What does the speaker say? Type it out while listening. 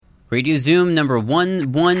Radio Zoom number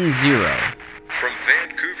 110. From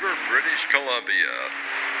Vancouver, British Columbia.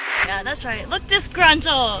 Yeah, that's right. Look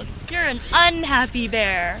disgruntled. You're an unhappy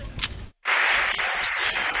bear.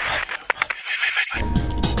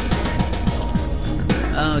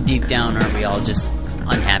 Oh, deep down, aren't we all just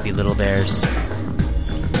unhappy little bears?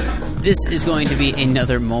 This is going to be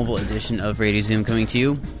another mobile edition of Radio Zoom coming to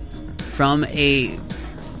you from a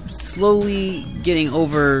slowly getting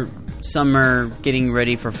over summer, getting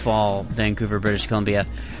ready for fall, Vancouver, British Columbia.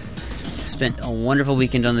 Spent a wonderful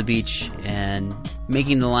weekend on the beach and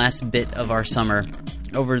making the last bit of our summer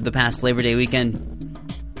over the past Labor Day weekend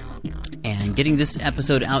and getting this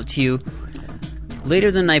episode out to you later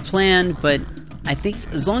than I planned, but I think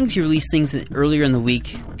as long as you release things earlier in the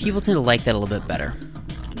week, people tend to like that a little bit better.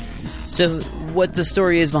 So what the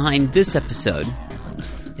story is behind this episode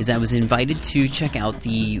is I was invited to check out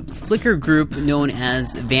the Flickr group known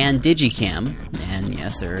as Van Digicam, and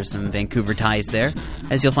yes, there are some Vancouver ties there,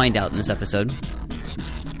 as you'll find out in this episode.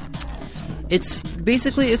 It's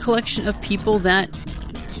basically a collection of people that,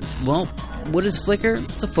 well, what is Flickr?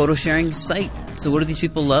 It's a photo sharing site. So what do these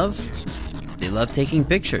people love? They love taking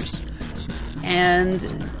pictures.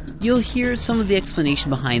 And you'll hear some of the explanation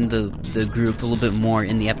behind the group a little bit more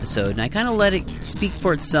in the episode, and I kind of let it speak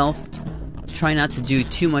for itself. Try not to do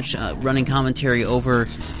too much running commentary over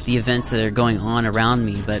the events that are going on around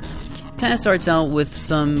me, but it kind of starts out with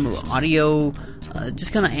some audio,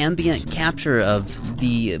 just kind of ambient capture of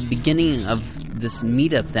the beginning of this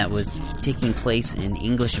meetup that was taking place in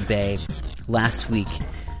English Bay last week.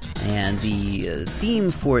 And the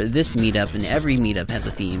theme for this meetup, and every meetup has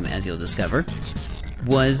a theme, as you'll discover,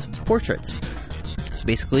 was portraits. So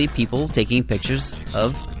basically, people taking pictures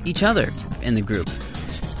of each other in the group.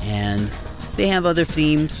 And they have other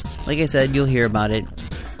themes. Like I said, you'll hear about it.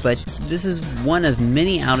 But this is one of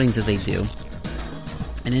many outings that they do.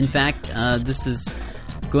 And in fact, this is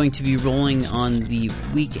going to be rolling on the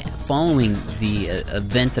week following the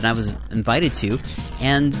event that I was invited to.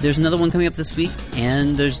 And there's another one coming up this week.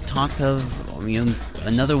 And there's talk of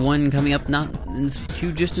another one coming up not in the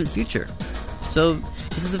too distant future. So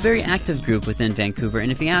this is a very active group within Vancouver, and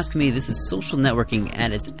if you ask me, this is social networking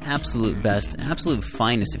at its absolute best, absolute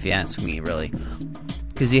finest if you ask me, really.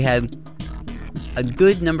 Because you had a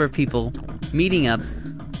good number of people meeting up,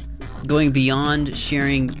 going beyond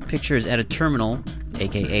sharing pictures at a terminal,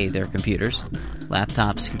 aka their computers,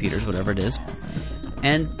 laptops, computers, whatever it is,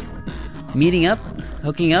 and meeting up,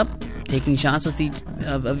 hooking up, taking shots with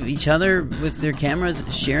of each other with their cameras,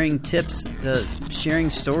 sharing tips, sharing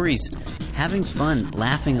stories, having fun,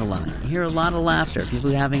 laughing a lot. You hear a lot of laughter, people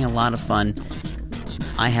having a lot of fun.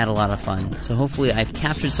 I had a lot of fun. So hopefully I've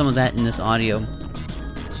captured some of that in this audio.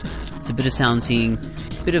 It's a bit of sound seeing,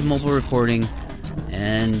 a bit of mobile recording,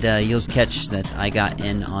 and you'll catch that I got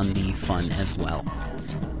in on the fun as well.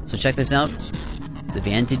 So check this out. The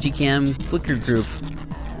Van Digicam Flickr group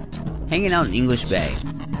hanging out in English Bay.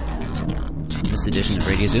 This edition of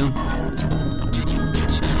Radio Zoom.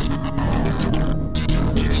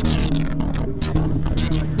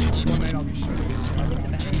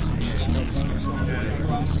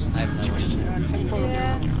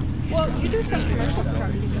 Well, you do some commercial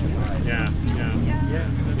photography. Yeah.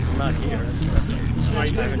 Not here. I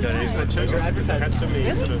haven't done anything. I've had so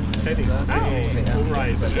many sort of settings.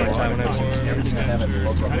 Overrides. At one time when I was in States, I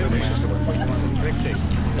didn't just directing.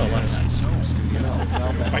 So a lot of that's studio.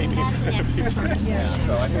 Yeah.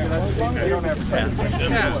 So I think that's the thing. You don't have time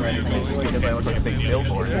because I look like a big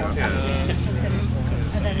billboard. And then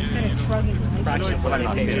instead of shrugging,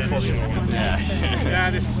 Yeah,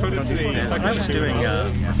 this photo today. I was doing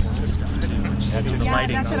the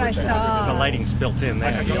lighting. that's what I saw. The lighting's built in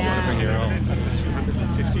there. You don't want to bring your own.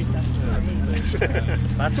 150.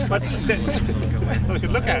 That's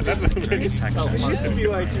Look at it. That's really it used to be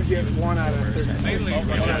like you get 1 out of 30.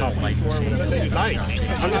 Light.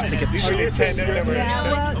 Just to get the Usually shots. 10 never. Yeah,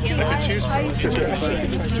 well, I could choose from.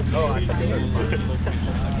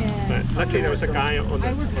 Luckily, there was a guy on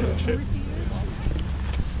the ship.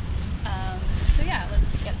 So yeah,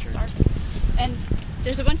 let's get started. And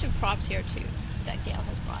there's a bunch of props here too that Gail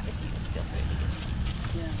has brought. If you feel free to use them.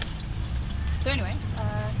 Yeah. So anyway, you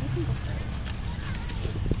can go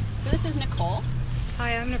first. So this is Nicole.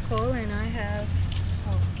 Hi, I'm Nicole, and I have.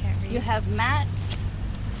 Oh, can't read. You have Matt.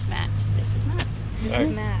 This is Matt. This is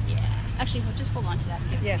Matt. Yeah. Actually, we'll just hold on to that and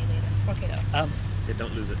give it to me later. Okay. So. Yeah,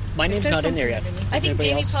 don't lose it. My name's not in there yet. I think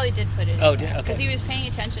Jamie probably did put it in. Oh, there, okay. Because he was paying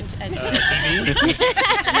attention to now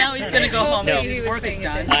he's going to go home. Well, His work is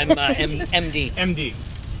done. I'm MD. MD.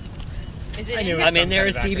 Is it I in knew here? I'm in there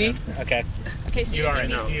as DB? Okay. Okay, so You you're are DB.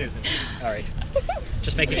 now. He is. All right.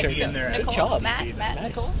 Just making sure. in there. Good Nicole, job. Matt,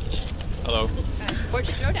 Nice. Nicole. Hello.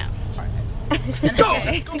 Portrait throwdown. Go!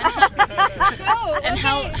 And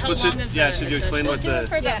how long is that? Should you explain We'll what do it the...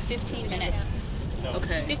 for about 15 minutes.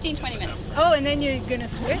 Okay. 15-20 minutes. Oh, and then you're gonna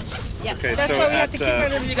switch? Yeah. Okay, That's so why we have to keep our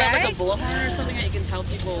little You got like bag? a bullhorn or something that you can tell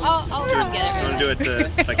people. I'll get You want everybody. to do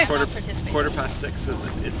it like And I'll participate. quarter past 6?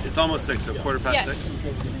 It's almost 6, so quarter past Yes.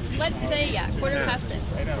 6? Let's say, quarter past 6.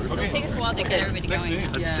 It'll take us a while to get everybody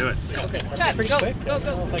going. Let's do it. Try it. Go.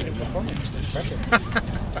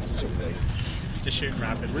 Just shoot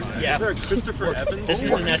rapid fire. Yeah. Is there a Christopher Evans? This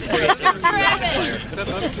is an S3.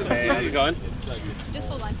 Hey, how's it going? Just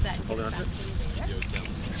hold on to that. Hold on to it.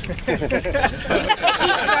 He's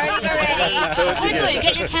starting already. Quickly,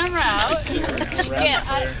 get your camera out.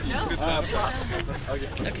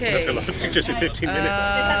 Okay. Just in 15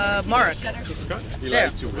 minutes. Mark. Scott, you There.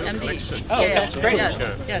 like to win MD. election. Oh, okay. Great.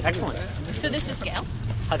 Yes. Excellent. So this is Gail,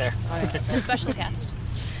 Hi there. the special guest.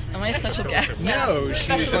 Am I such a guest? No,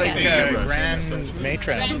 she's like grand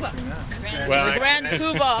matron. Well, Grand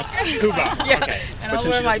Poobah. Poobah. Yeah. Okay. And I'll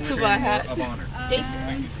wear my Poobah hat. Of honor.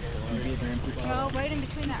 Jason. Well, right in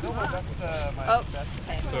between that. Oh,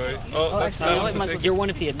 okay. Sorry. You're one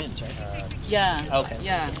of the admins, right? Yeah. Okay.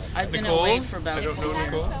 Yeah. I've been Nicole? away for about. I don't know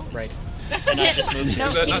Nicole. Right. And I just moved here.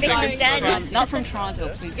 Not from Toronto,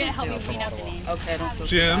 please. You're gonna don't help say me weed out the names. Okay, I don't feel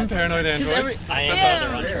Jim, Paranoid Android. I am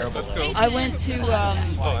brother on terrible. I went to,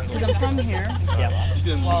 because I'm from here, Yeah.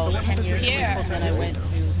 well, 10 years ago, and then I went to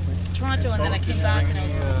Toronto, and then I came back, and I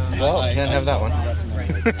was Well, can't have that one.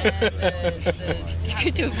 You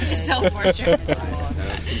could do a bunch of self-portraits.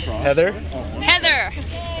 Heather? Heather!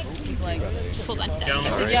 he's like, Just hold on to that.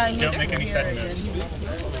 yeah, I Don't make any sudden moves.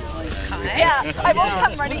 Yeah, I won't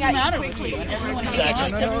come running at you quickly. Everyone's you got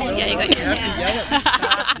your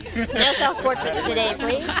No self-portraits today,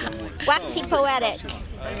 please. Waxy poetic.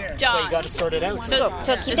 John. You got to sort it out. So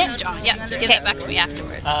keep This it. is John. Yeah, give that back to me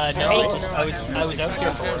afterwards. No, I was out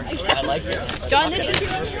here for it. I liked it. John, this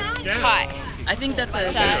is Kai. I think that's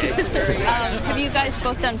a Have you guys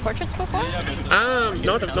both done portraits before?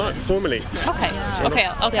 Not formally. Okay. Okay,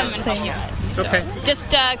 I'll come and help you guys. So Okay.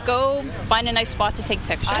 Just go find a nice spot to take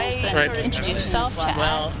pictures and Right. introduce yourself, chat.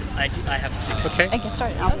 Well, I have 6. Okay. I get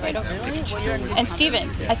started. I'll be right over. And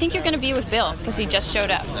Steven, I think you're going to be with Bill because he just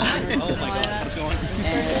showed up. Oh my God.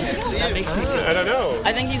 That makes me feel. I don't know.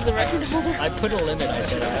 I think he's the record holder. I put a limit. I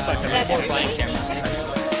said I have 4 blank cameras.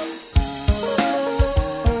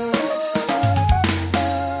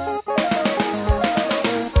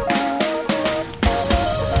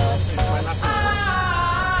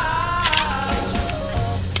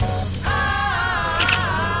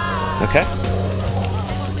 Okay.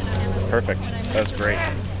 Perfect. That's great.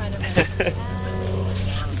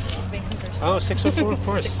 Oh, 604, of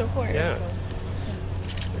course. 604. Yeah.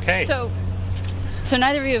 Okay. So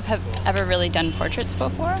neither of you have ever really done portraits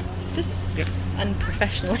before? Just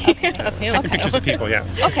unprofessionally. Taking pictures of people, yeah.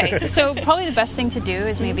 Okay, so probably the best thing to do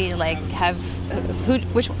is maybe like have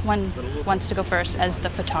which one wants to go first as the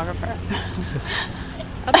photographer?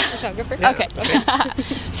 I'm the photographer. Okay.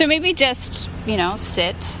 So maybe just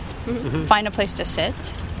sit, find a place to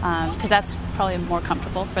sit, because that's probably more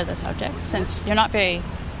comfortable for the subject since you're not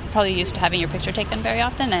probably used to having your picture taken very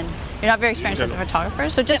often and you're not very experienced as a photographer,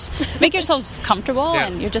 so just make yourselves comfortable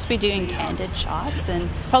and you'll just be doing candid shots and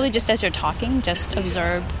probably just as you're talking just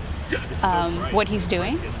observe what he's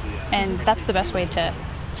doing, and that's the best way to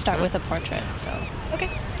start with a portrait. So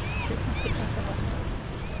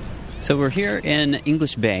So we're here in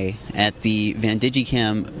English Bay at the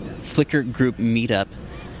Vandigicam Flickr group meetup,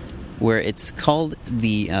 where it's called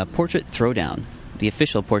the Portrait Throwdown, the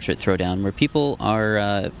official Portrait Throwdown, where people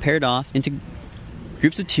are paired off into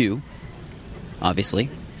groups of 2, obviously,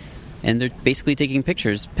 and they're basically taking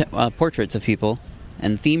pictures, portraits of people,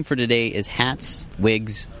 and the theme for today is hats,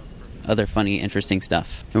 wigs, other funny, interesting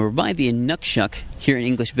stuff. And we're by the Inukshuk here in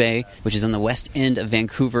English Bay, which is on the west end of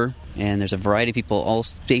Vancouver, and there's a variety of people all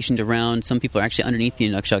stationed around. Some people are actually underneath the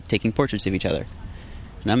Inukshuk taking portraits of each other.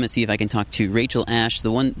 And I'm going to see if I can talk to Rachel Ash,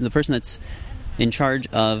 the person that's in charge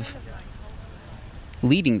of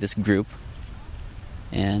leading this group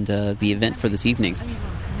and the event for this evening.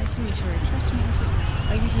 Nice to meet you. Trust to meet you.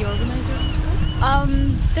 Are you the organizer of this group?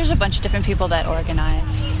 there's a bunch of different people that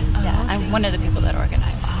organize. Yeah, I'm one of the people that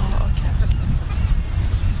organize.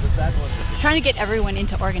 Trying to get everyone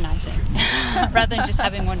into organizing rather than just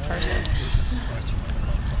having one person.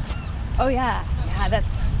 Oh yeah,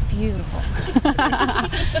 that's beautiful.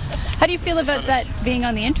 How do you feel about that being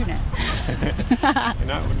on the internet? And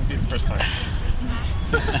that wouldn't be the first time.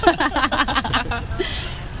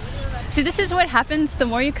 See, this is what happens. The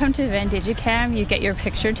more you come to Vandigicam, you get your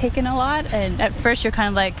picture taken a lot, and at first you're kind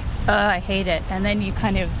of like, oh, I hate it, and then you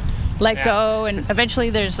kind of let go, and eventually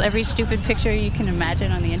there's every stupid picture you can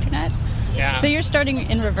imagine on the internet. Yeah. So you're starting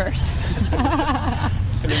in reverse.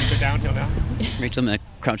 So maybe go downhill now. Rachel, I'm going to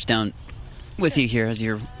crouch down with you here as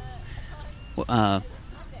you're...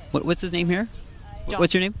 what's his name here? John.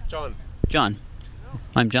 What's your name? John. John.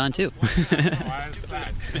 I'm John, too. Why is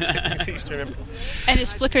that? Easy to remember. And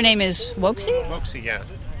his Flickr name is Wokesy? Wokesy, yeah.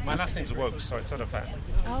 My last name's Wokes, so it's sort of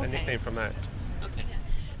a nickname from that.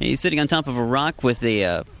 He's sitting on top of a rock with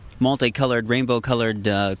a multicolored,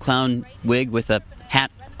 rainbow-colored clown wig with a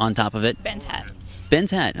hat on top of it. Ben's hat.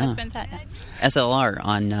 Ben's hat. That's Ben's hat. SLR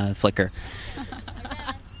on Flickr.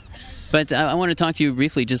 But I want to talk to you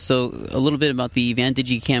briefly, just a little bit about the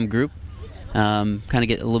VanDigiCam group. Kind of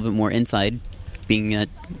get a little bit more inside, being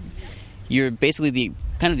you're basically the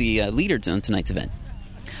leader on tonight's event.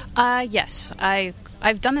 Yes,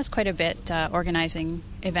 I've done this quite a bit, organizing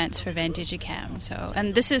events for VanDigiCam. So,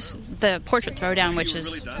 and this is the Portrait Throwdown, which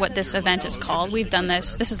is what this event is called. We've done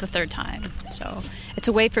this. This is the third time. So it's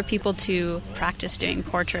a way for people to practice doing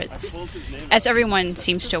portraits, as everyone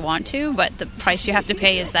seems to want to. But the price you have to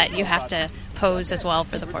pay is that you have to pose as well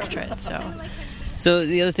for the portrait. So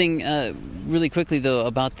the other thing, really quickly though,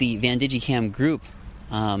 about the VanDigiCam group,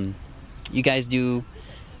 you guys you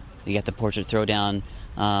got the Portrait Throwdown.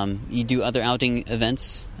 You do other outing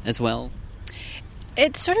events as well?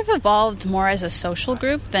 It sort of evolved more as a social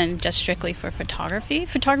group than just strictly for photography.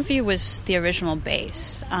 Photography was the original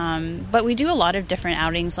base. But we do a lot of different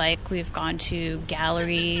outings, like we've gone to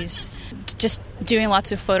galleries, just doing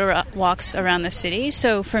lots of photo walks around the city.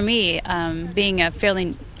 So for me, being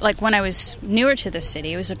when I was newer to the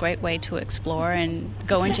city, it was a great way to explore and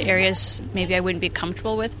go into areas maybe I wouldn't be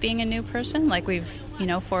comfortable with being a new person. Like we've,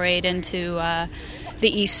 forayed into the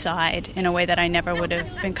East Side in a way that I never would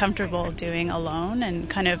have been comfortable doing alone, and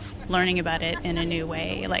kind of learning about it in a new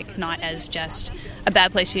way, like not as just a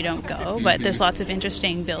bad place you don't go, but there's lots of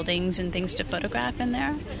interesting buildings and things to photograph in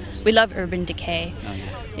there. We love urban decay.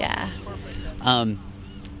 Yeah.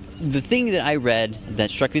 The thing that I read that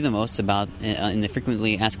struck me the most about in the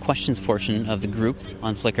frequently asked questions portion of the group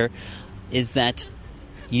on Flickr is that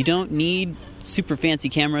you don't need super fancy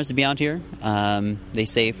cameras to be out here. They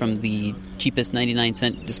say from the cheapest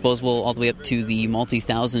 99-cent disposable all the way up to the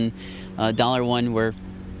multi-$1,000 one, where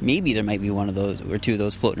maybe there might be one of those or two of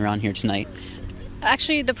those floating around here tonight.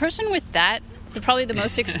 Actually, the person with that, probably the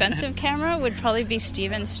most expensive camera, would probably be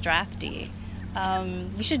Steven Strathdy.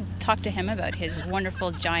 You should talk to him about his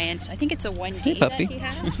wonderful giant, I think it's a 1D that he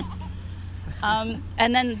has.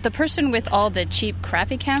 And then the person with all the cheap,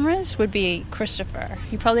 crappy cameras would be Christopher.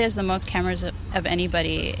 He probably has the most cameras of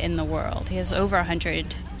anybody in the world. He has over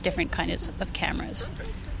 100 different kinds of cameras.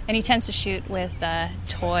 And he tends to shoot with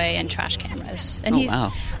toy and trash cameras. And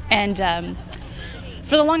wow. And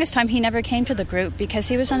for the longest time, he never came to the group because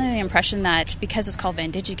he was under the impression that because it's called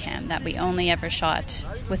VanDigiCam, that we only ever shot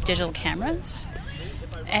with digital cameras.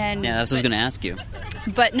 And yeah, that's what I was going to ask you.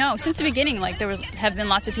 But no, since the beginning, have been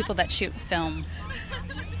lots of people that shoot film.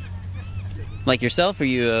 Like yourself? Are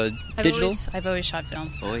you digital? I've always shot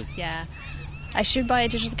film. Always? Yeah. I should buy a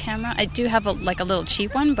digital camera. I do have a little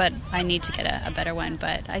cheap one, but I need to get a better one.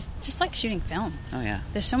 But I just like shooting film. Oh, yeah.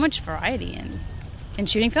 There's so much variety in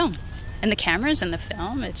shooting film. And the cameras and the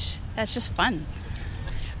film, that's just fun.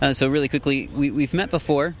 So really quickly, we've met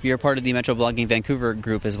before. You're part of the Metro Blogging Vancouver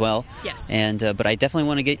group as well. Yes. And but I definitely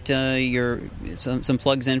want to get some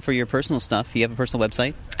plugs in for your personal stuff. You have a personal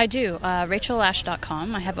website? I do.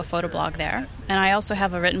 RachelAsh.com. I have a photo blog there. And I also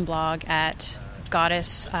have a written blog at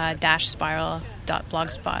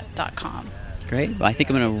goddess-spiral.blogspot.com. Great. Well, I think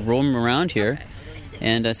I'm going to roam around here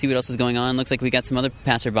and see what else is going on. Looks like we got some other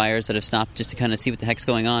passerbyers that have stopped just to kind of see what the heck's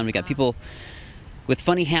going on. We got people with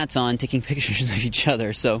funny hats on taking pictures of each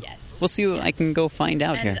other. So we'll see what I can go find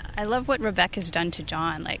out here. I love what Rebecca's done to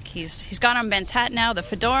John. Like he's got on Ben's hat now, the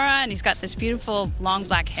fedora, and he's got this beautiful long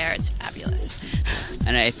black hair. It's fabulous.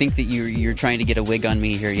 And I think that you're trying to get a wig on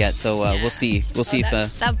me here yet. So we'll see. We'll see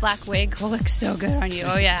if that black wig will look so good on you.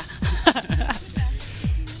 Oh yeah.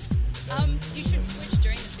 You should switch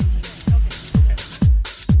during the 15 minutes.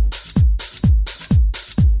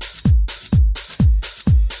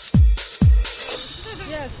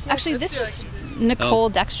 Okay. Actually, this is Nicole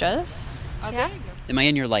Dextras. Yeah? Am I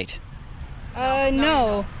in your light?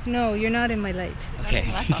 No, you're not in my light. Okay.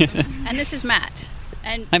 That's awesome. And this is Matt.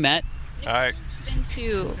 And hi, Matt. Hi. Been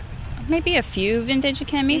to maybe a few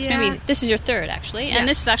VanDigiCam meets. Yeah. Maybe this is your third, actually, and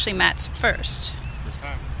this is actually Matt's first.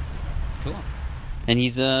 Cool. And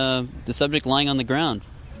he's the subject lying on the ground.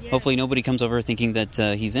 Yeah. Hopefully, nobody comes over thinking that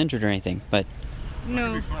he's injured or anything. But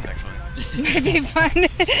no. Might be fun, actually. Might be fun.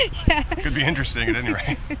 Yeah. Could be interesting at any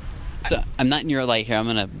rate. So I'm not in your light here. I'm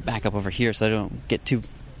going to back up over here so I don't get too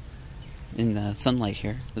in the sunlight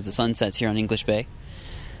here, as the sun sets here on English Bay.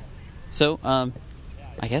 So,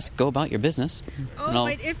 I guess go about your business. Oh,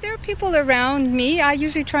 but if there are people around me, I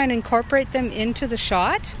usually try and incorporate them into the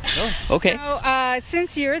shot. Oh, okay. So,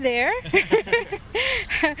 since you're there,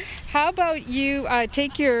 how about you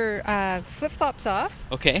take your flip-flops off?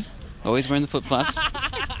 Okay. Always wearing the flip-flops.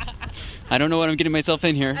 I don't know what I'm getting myself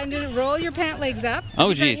in here. And then roll your pant legs up. Oh,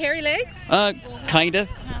 you geez. got hairy legs? Kinda.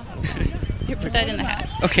 You put that in the hat.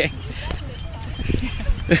 Okay.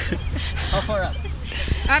 How far up?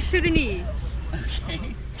 Up to the knee.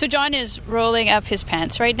 Okay. So John is rolling up his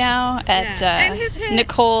pants right now at And his hair.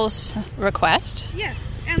 Nicole's request. Yes,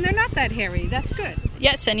 and they're not that hairy. That's good.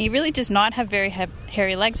 Yes, and he really does not have very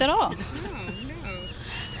hairy legs at all. No.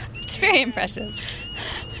 It's very impressive.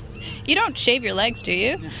 You don't shave your legs, do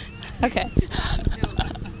you? No. Okay. No.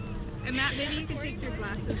 And Matt, maybe you can take your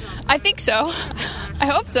glasses off. I think so. I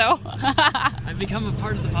hope so. I've become a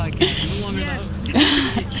part of the podcast. No longer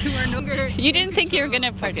You are no longer. You didn't think you were going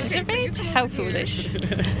to participate? How foolish.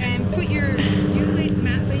 And Matt, lay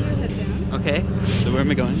your head down. Okay. So where am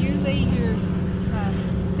I going? You lay your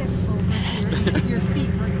step over your feet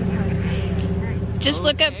right beside you. Just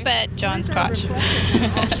look up at John's crotch.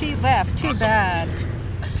 Oh, she left. Too bad.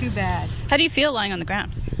 How do you feel lying on the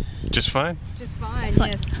ground? Just fine. Just fine,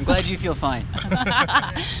 Excellent. yes. I'm glad you feel fine.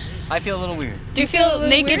 I feel a little weird. Do you feel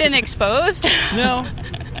naked and exposed? No.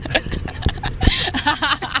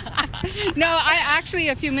 No, I actually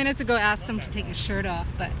a few minutes ago asked him to take his shirt off,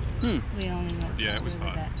 but we only went. Yeah, it was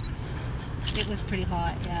hot. It was pretty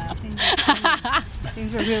hot, yeah.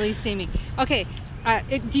 Things were really steamy. Okay,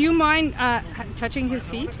 do you mind touching his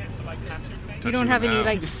feet? You don't have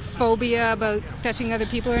any phobia about touching other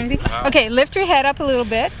people or anything? Okay, lift your head up a little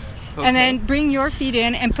bit. Okay. And then bring your feet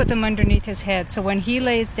in and put them underneath his head. So when he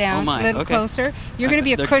lays down a little closer, you're going to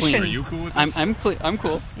be a cushion. Clean. Are you cool with this? I'm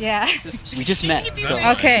cool. Yeah. We just met. So.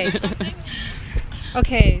 Okay.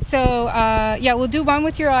 Okay. So we'll do one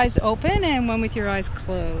with your eyes open and one with your eyes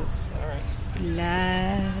closed. All right.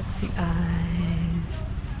 Let's see eyes.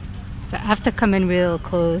 So I have to come in real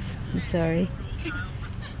close. I'm sorry.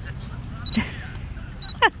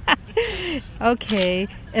 Okay,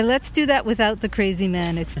 and let's do that without the crazy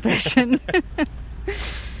man expression.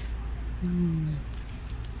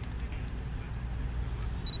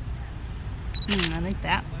 I like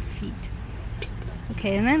that feet.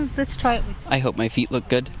 Okay, and then let's try it with I hope my feet look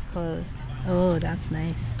good. closed. Oh, that's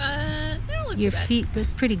nice. They don't look Your too bad. feet look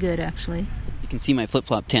pretty good, actually. You can see my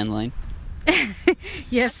flip-flop tan line.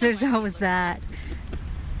 Yes, there's always that.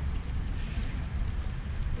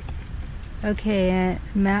 Okay,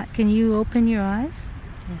 Matt, can you open your eyes?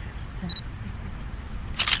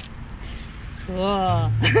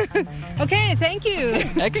 Cool. Okay, thank you.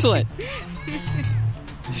 Excellent.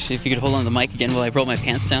 If you could hold on to the mic again while I roll my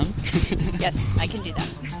pants down. Yes, I can do that.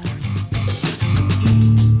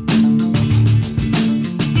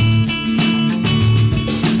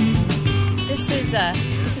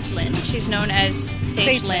 This is Lynn. She's known as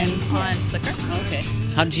Sage Lynn on Flickr. Okay.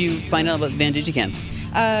 How did you find out about Van Digicam?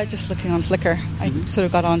 Just looking on Flickr. I sort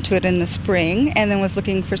of got onto it in the spring and then was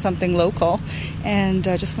looking for something local and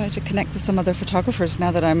just wanted to connect with some other photographers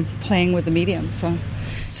now that I'm playing with the medium. So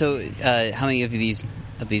how many of these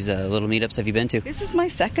little meetups have you been to? This is my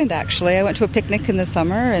second, actually. I went to a picnic in the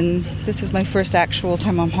summer and this is my first actual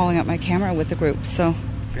time I'm hauling out my camera with the group. So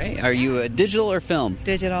Great. Are you digital or film?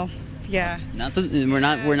 Digital. Yeah. We're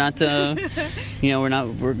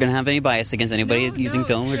gonna have any bias against anybody using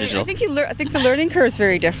film or digital. I think I think the learning curve is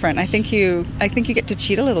very different. I think you get to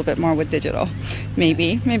cheat a little bit more with digital.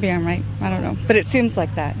 Maybe I'm right. I don't know, but it seems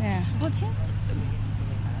like that. Yeah. Well, it seems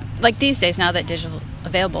like these days now that digital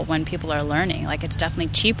available when people are learning, like it's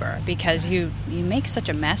definitely cheaper because you make such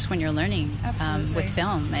a mess when you're learning with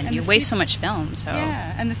film and you waste so much film. So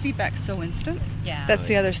yeah, and the feedback's so instant. Yeah, that's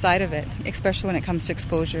the other side of it, especially when it comes to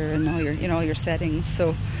exposure and all your settings.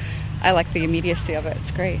 So I like the immediacy of it.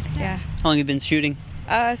 It's great. Yeah. How long have you been shooting?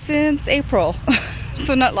 Since April.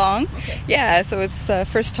 So not long. Okay. Yeah, so it's the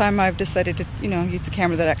first time I've decided to use a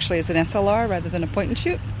camera that actually is an SLR rather than a point and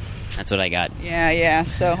shoot. That's what I got. Yeah,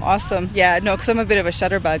 so awesome. Yeah, no, because I'm a bit of a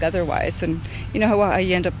shutterbug otherwise, and you know how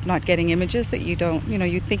you end up not getting images that you don't,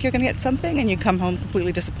 you think you're going to get something, and you come home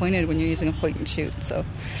completely disappointed when you're using a point and shoot. So,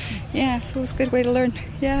 yeah, so it's a good way to learn.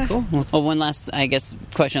 Yeah. Cool. Well, one last, I guess,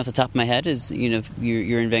 question off the top of my head is,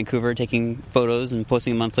 you're in Vancouver taking photos and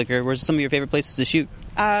posting them on Flickr. Where's some of your favorite places to shoot?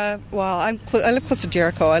 I live close to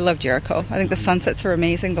Jericho. I love Jericho. I think the sunsets are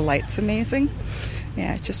amazing. The light's amazing.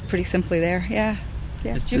 Yeah, it's just pretty simply there. Yeah. Do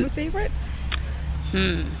you have a favorite?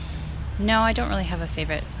 No, I don't really have a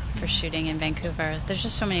favorite for shooting in Vancouver. There's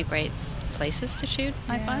just so many great places to shoot,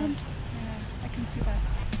 I find. Yeah, I can see that.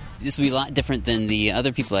 This will be a lot different than the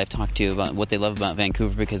other people I've talked to about what they love about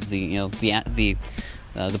Vancouver, because the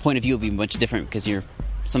point of view will be much different, because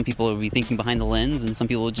some people will be thinking behind the lens and some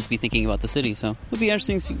people will just be thinking about the city. So it'll be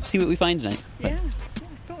interesting to see what we find tonight. But,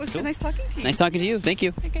 It was nice talking to you. Nice talking to you. Thank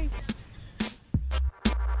you. Okay.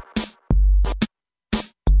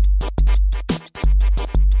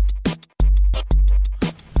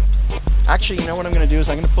 Actually, you know what I'm going to do is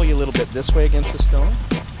I'm going to pull you a little bit this way against the stone,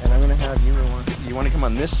 and I'm going to have you want to come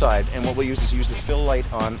on this side, and what we'll use is use the fill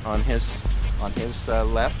light on his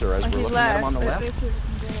left, or as we're looking at him on the left.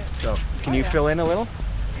 So, can you fill in a little?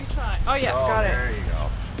 You try. Oh yeah, got it. There you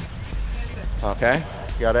go. Okay,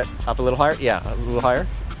 got it. Up a little higher? Yeah, a little higher.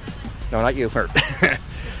 No, not you, Hurt.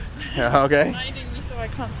 Okay. Blinding me so I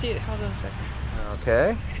can't see it. Hold on a second.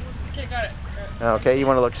 Okay. Okay, got it. Okay, you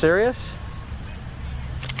want to look serious?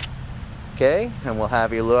 Okay, and we'll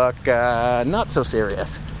have you look not so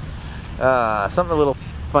serious. Something a little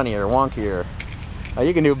funnier, wonkier.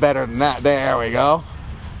 You can do better than that. There we go.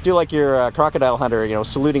 Do like your crocodile hunter,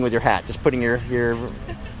 saluting with your hat. Just putting your...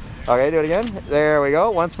 Okay, do it again. There we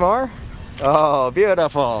go. Once more. Oh,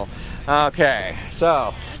 beautiful. Okay,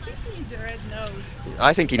 so... I think he needs a red nose.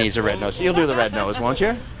 I think he needs a red nose. You'll do the red nose, won't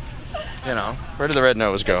you? Where did the red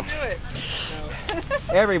nose go? Do it.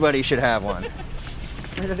 Everybody should have one.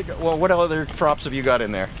 Where did it go? Well, what other props have you got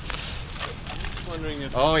in there? Wondering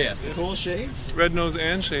if yes, the cool shades. red nose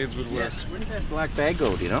and shades would work. Yes. Where did that black bag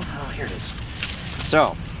go? Do you know? Oh, here it is.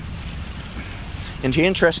 So, in the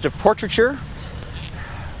interest of portraiture,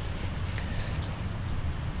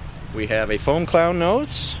 we have a foam clown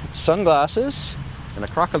nose, sunglasses, and a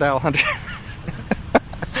crocodile hunter.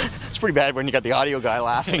 It's pretty bad when you got the audio guy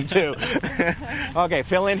laughing too. Okay,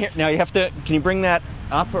 fill in here. Now you have to. Can you bring that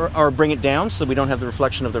up or bring it down so we don't have the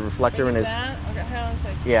reflection of the reflector in his? Okay, hang on a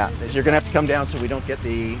second. Yeah, you're gonna have to come down so we don't get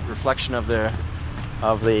the reflection of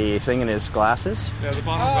the thing in his glasses. Yeah, the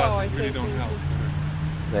bottom glasses really don't help.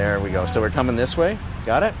 There we go. So we're coming this way.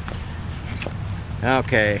 Got it?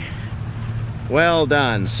 Okay. Well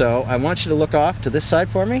done. So I want you to look off to this side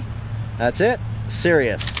for me. That's it.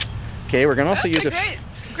 Serious. Okay, we're gonna also use a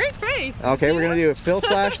great face. Okay, we're gonna do a fill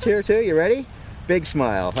flash here too. You ready? Big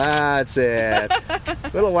smile. That's it.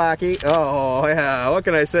 Little wacky. Oh yeah. What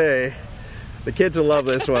can I say? The kids will love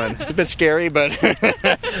this one. It's a bit scary, but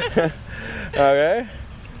okay.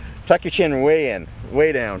 Tuck your chin way in,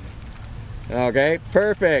 way down. Okay,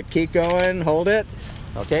 perfect. Keep going. Hold it.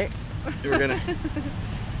 Okay. We're gonna.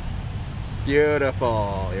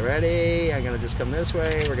 Beautiful. You ready? I'm gonna just come this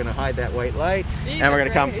way. We're gonna hide that white light, and we're gonna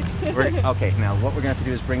come. Okay. Now, what we're gonna have to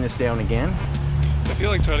do is bring this down again. I feel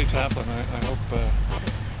like Charlie Chaplin. I hope.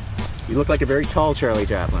 You look like a very tall Charlie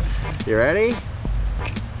Chaplin. You ready?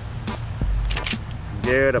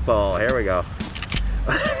 Beautiful. Here we go.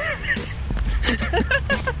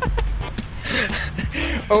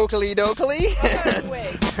 Oakley dokley. Okay,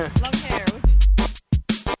 wait. Long hair.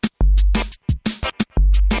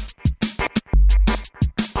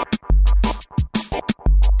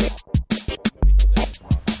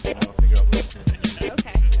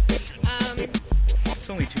 It's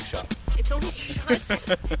only 2 shots. It's only 2 shots?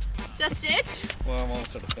 That's it? Well, I'm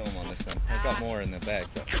almost out of film on this one. I've got more in the bag,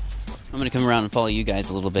 but... I'm going to come around and follow you guys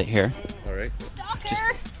a little bit here. All right.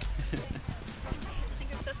 Stalker!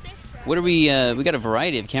 Think it's so safe? What are we got a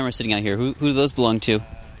variety of cameras sitting out here. Who do those belong to?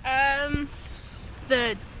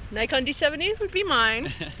 The Nikon D70 would be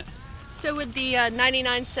mine. So would the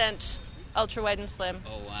 99-cent ultra wide and slim.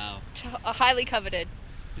 Oh wow! Highly coveted.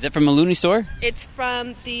 Is that from a Looney store? It's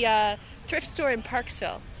from the thrift store in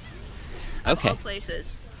Parksville. Of all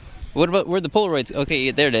places. What about where the Polaroids?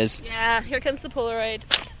 Okay, there it is. Yeah, here comes the Polaroid.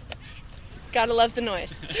 Gotta love the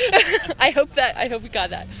noise. I hope we got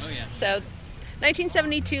that. Oh yeah. So,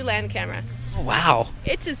 1972 land camera. Oh wow!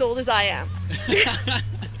 It's as old as I am.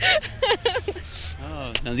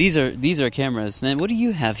 Oh, now these are cameras. And what do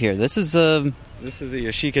you have here? This is This is a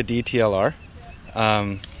Yashica DTLR.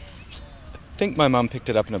 I think my mom picked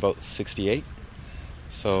it up in about '68,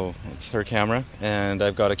 so it's her camera. And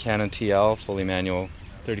I've got a Canon TL fully manual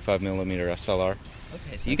 35mm SLR.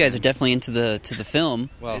 Okay, so you guys are definitely into the film.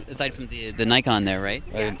 Well, aside from the Nikon there, right?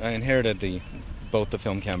 I inherited both the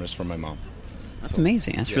film cameras from my mom. That's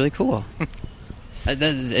amazing. That's really cool. That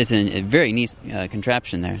is a very neat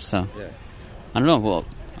contraption there. So I don't know. Well,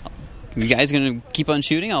 you guys going to keep on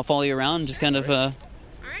shooting? I'll follow you around and just kind of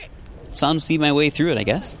see my way through it, I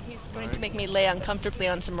guess. He's going to make me lay uncomfortably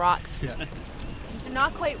on some rocks. Yeah. These are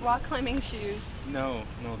not quite rock climbing shoes. No,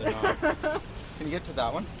 they're not. Can you get to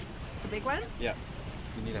that one? The big one? Yeah.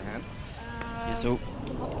 Do you need a hand? Yeah, so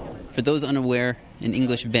For those unaware, in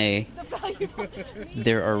English Bay,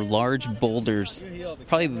 there are large boulders,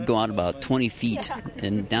 probably would go out about 20 feet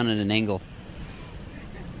and down at an angle.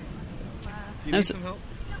 Do you need some help?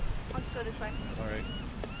 Let's go this way. All right.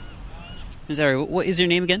 Sorry, what is your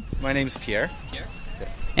name again? My name's Pierre.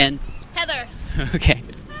 And? Heather. Okay.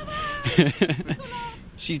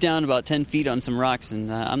 She's down about 10 feet on some rocks,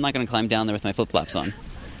 and I'm not going to climb down there with my flip-flops on.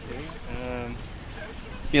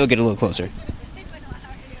 Maybe I'll get a little closer.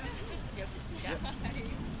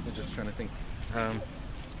 I'm just trying to think. Can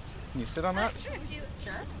you sit on that? Sure.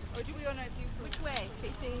 Or do we want to do which way?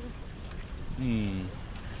 Facing?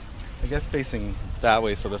 I guess facing that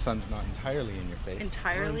way so the sun's not entirely in your face.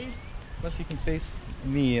 Entirely? Unless you can face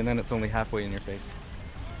me and then it's only halfway in your face.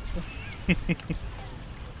 Get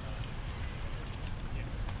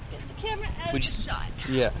the camera and shot.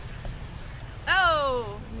 Yeah.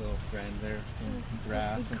 Oh! A little friend there. Some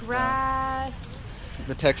grass and stuff. Grass.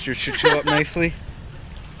 The texture should show up nicely.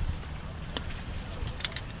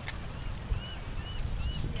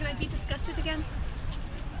 Can I be disgusted again?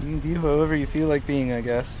 You can be whoever you feel like being, I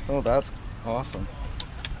guess. Oh, that's awesome.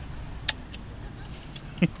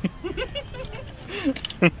 Work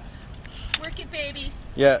it, baby.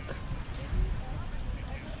 Yeah.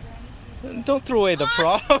 Don't throw away the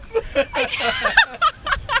prop. I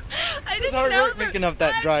didn't It's hard know work picking up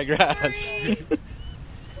that dry grass. I'm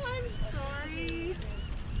sorry.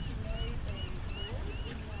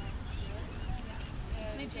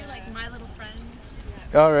 Can I do like My Little Friend?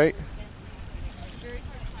 All right.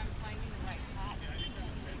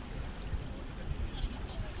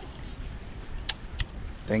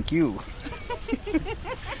 Thank you.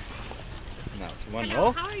 Now it's one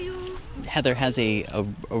roll. How are you? Heather has a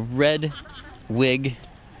red wig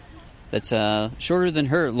that's shorter than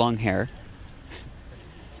her long hair.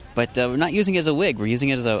 But we're not using it as a wig. We're using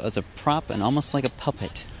it as a prop and almost like a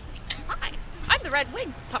puppet. Hi, I'm the red wig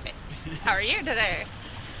puppet. How are you today?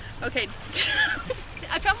 Okay.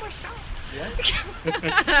 I felt more strong. Yeah?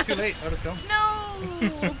 Too late. Out of film. No.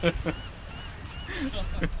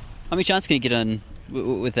 How many shots can you get on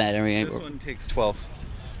with that? I mean, This one takes 12.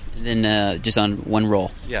 And then just on one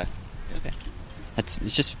roll. Yeah. Okay. It's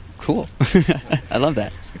just cool. I love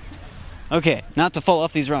that. Okay, not to fall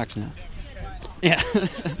off these rocks now. Yeah.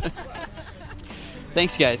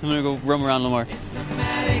 Thanks, guys. I'm gonna go roam around a little more.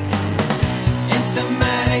 Instamatic.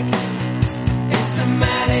 Instamatic.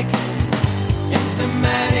 Instamatic.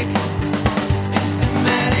 Instamatic.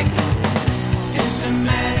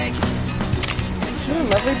 Instamatic. What a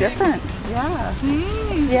lovely difference. Yeah.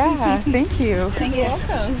 Yeah, thank you. Thank you. You're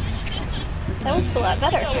welcome. That looks a lot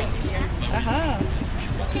better.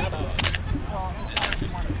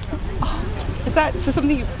 Is that so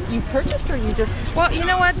something you purchased or you just... Well, you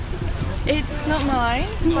know what? It's not mine,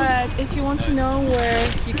 but if you want to know where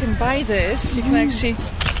you can buy this, you can actually...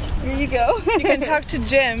 Here you go. You can talk to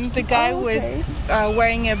Jim, the guy with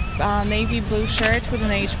wearing a navy blue shirt with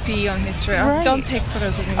an HP on his shirt. Right. Don't take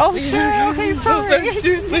photos of me. Oh, please. sure. Okay, sorry.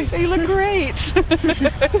 Seriously. You look great.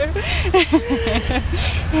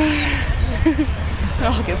 It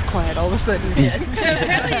all gets quiet all of a sudden. So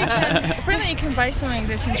apparently you can buy something like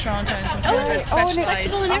this in Toronto and some kind of it's specialized.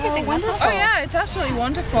 flexible and everything. wonderful. Oh yeah, it's absolutely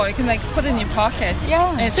wonderful. You can like put it in your pocket. Yeah.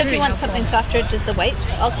 And it's So if really you want helpful. something softer, does the white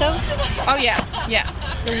also? Oh yeah.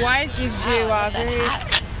 The white gives you a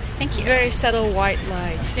Thank you. very subtle white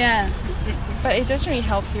light. Yeah. But it doesn't really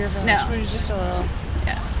help here very much. No. We're just a little.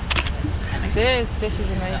 Yeah. This is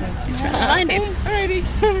amazing. It's really blinding. Alrighty.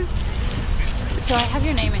 So I have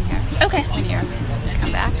your name in here. Okay. When you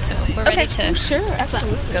come back, so we're ready to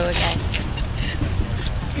go again.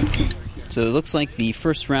 So it looks like the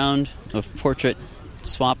first round of portrait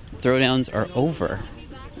swap throwdowns are over.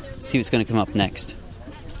 Let's see what's going to come up next.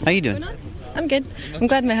 How you doing? I'm good. I'm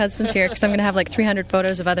glad my husband's here because I'm going to have like 300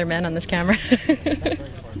 photos of other men on this camera.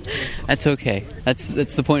 That's okay. That's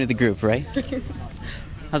the point of the group, right?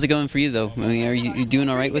 How's it going for you, though? I mean, are you doing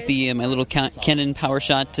all right with the my little Canon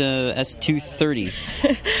PowerShot S230?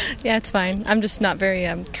 Yeah, it's fine. I'm just not very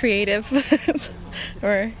creative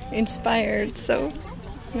or inspired, so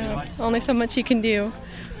only so much you can do.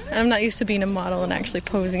 I'm not used to being a model and actually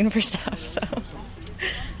posing for stuff, so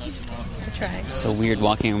I try. It's so weird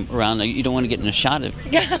walking around. You don't want to get in a shot of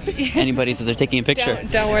anybody as they're taking a picture.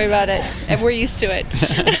 Don't worry about it. We're used to it.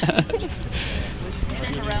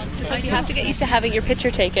 Just like you have to get used to having your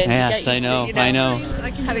picture taken. Yes, I know. I know.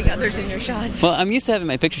 Having others in your shots. Well, I'm used to having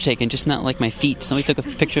my picture taken, just not like my feet. Somebody took a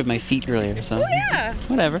picture of my feet earlier, so Oh yeah.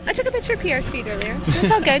 whatever. I took a picture of Pierre's feet earlier.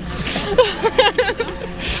 It's all good.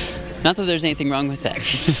 Not that there's anything wrong with that.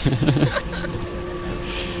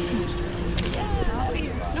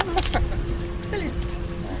 Excellent.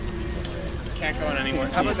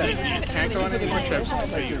 How about that? You can't go on any more trips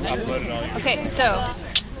until you upload it all. Okay, so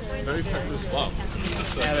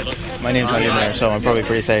My name's not in there, so I'm probably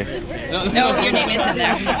pretty safe. no, your name isn't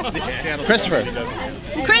there. Christopher.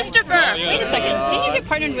 Christopher. Wait a second. Didn't you get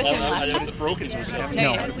partnered with him last time?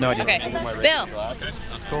 No, I didn't. Okay, Bill.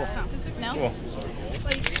 Cool. No. Cool.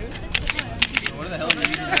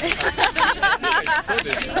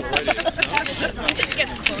 It just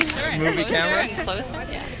gets closer and Movie closer camera? and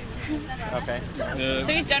closer. Yeah. Okay.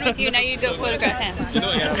 So he's done with you. Now you go photograph him.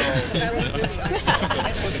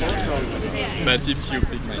 But if you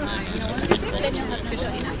pick my name,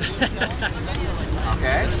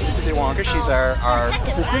 Okay. This is Iwanka. She's our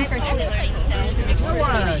assistant.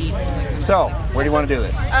 So, where do you want to do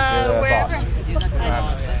this? You're the boss.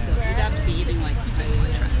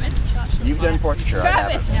 You've done portraiture.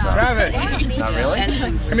 Travis. I haven't. Travis. Not really?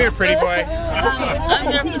 Come here, pretty boy.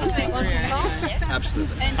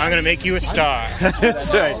 Absolutely. I'm going to make you a star.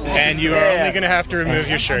 That's right. And you are only going to have to remove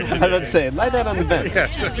your shirt today. I was about to say, lie that on the bench.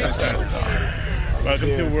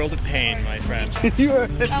 Welcome to a world of pain, my friend. You are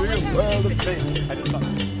in a world of pain. I just thought.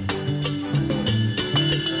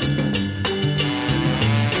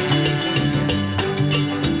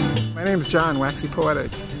 My name's John, Waxy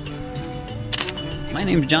Poetic. My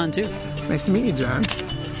name's John, too. Nice to meet you, John.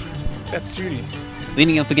 That's Judy.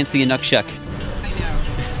 Leaning up against the Inukshuk.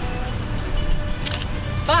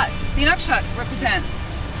 But the Inukshuk represents.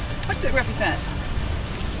 What does it represent?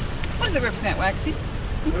 What does it represent, Waxy?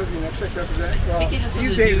 What does the Inukshuk represent? Well, think it has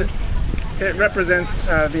something these to days do- it represents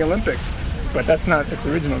the Olympics, but that's not its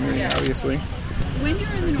original meaning, obviously. When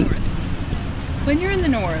you're in the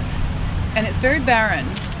north, and it's very barren,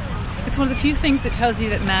 it's one of the few things that tells you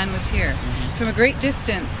that man was here. From a great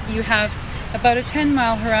distance, you have about a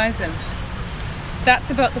 10-mile horizon.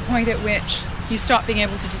 That's about the point at which you stop being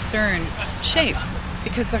able to discern shapes,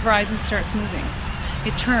 because the horizon starts moving.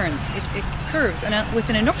 It turns, it curves, and with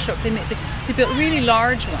an Inukshuk, they built really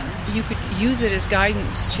large ones. You could use it as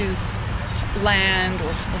guidance to land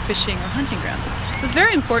or fishing or hunting grounds. So it's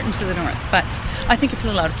very important to the north, but I think it's a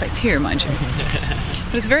little out of place here, mind you.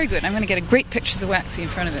 But it's very good. I'm going to get a great pictures of Waxy in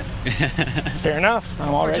front of it. Fair enough.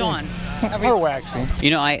 I'm all Or ready. John. Or Waxy.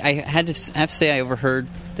 You know, I have to say I overheard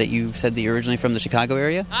that you said that you're originally from the Chicago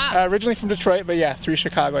area? Originally from Detroit, but yeah, through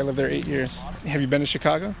Chicago. I lived there 8 years. Have you been to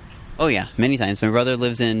Chicago? Oh, yeah, many times. My brother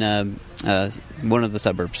lives in one of the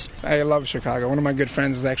suburbs. I love Chicago. One of my good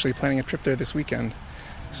friends is actually planning a trip there this weekend.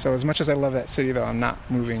 So as much as I love that city, though, I'm not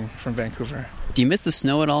moving from Vancouver. Do you miss the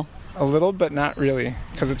snow at all? A little, but not really,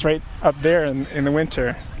 because it's right up there in the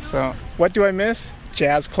winter. So what do I miss?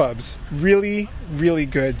 Jazz clubs. Really, really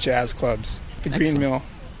good jazz clubs. The Green Excellent. Mill.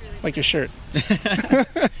 Like your shirt.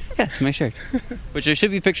 Yes, my shirt. Which there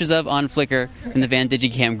should be pictures of on Flickr in the Van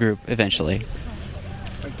Digicam group eventually.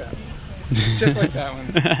 Like that. Just like that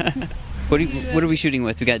one. What are we shooting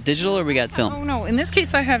with? We got digital or we got film? Oh, no. In this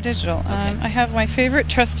case, I have digital. I have my favorite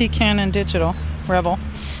trusty Canon digital, Rebel,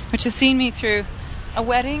 which has seen me through a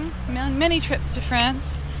wedding, many trips to France,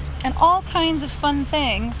 and all kinds of fun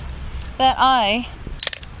things that I'm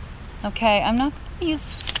not going to use.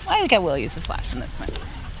 I think I will use the flash on this one.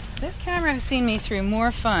 This camera has seen me through more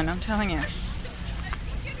fun, I'm telling you. I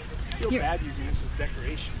feel bad using this as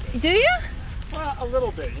decoration. Do you? Well, a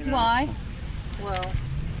little bit, you know. Why? Well,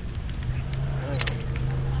 I don't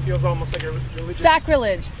know. Feels almost like a religious...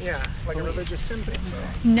 Sacrilege. Yeah, like a religious symbol, so...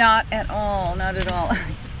 Not at all, not at all.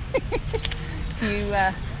 Do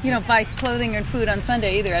you, buy clothing and food on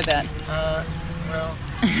Sunday either, I bet? I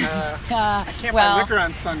can't buy liquor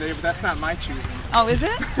on Sunday, but that's not my choosing. Oh, is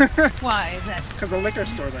it? Why is that? Because the liquor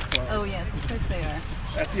stores are closed. Oh, yes, of course they are.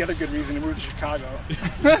 That's the other good reason to move to Chicago.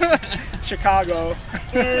 Chicago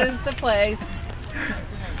is the place.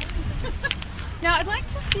 Now, I'd like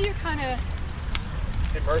to see you kind of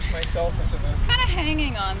immerse myself into the... Kind of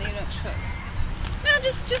hanging on the Inukshuk. No,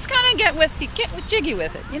 just kind of get jiggy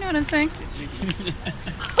with it. You know what I'm saying?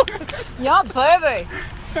 Yeah, baby.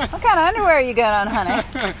 What kind of underwear you got on, honey?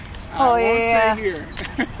 Oh, yeah. Say here.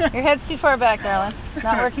 Your head's too far back, darling. It's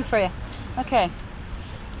not working for you. Okay.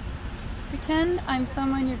 Pretend I'm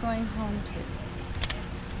someone you're going home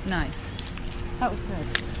to. Nice. That was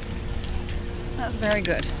good. That was very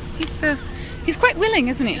good. He's quite willing,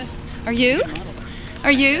 isn't he? Are you?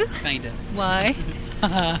 Are you? Kind of. Why?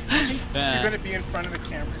 If you're going to be in front of the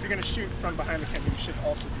camera, if you're going to shoot from behind the camera, you should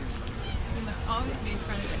also be in front of it. You must always be in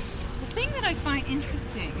front of it. The thing that I find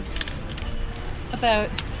interesting about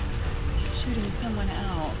shooting someone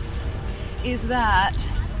else is that,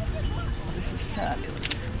 oh, this is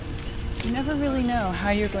fabulous. You never really know how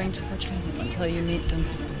you're going to portray them until you meet them.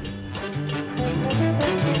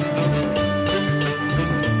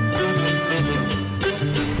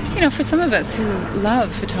 for some of us who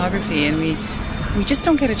love photography and we just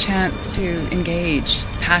don't get a chance to engage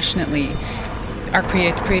passionately our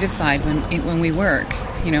creative side when we work.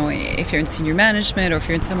 If you're in senior management or if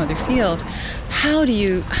you're in some other field, how do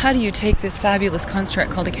you take this fabulous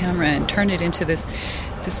construct called a camera and turn it into this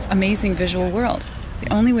amazing visual world?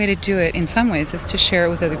 The only way to do it, in some ways, is to share it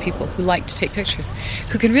with other people who like to take pictures,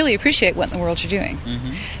 who can really appreciate what in the world you're doing.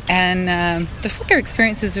 Mm-hmm. And the Flickr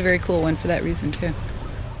experience is a very cool one for that reason, too.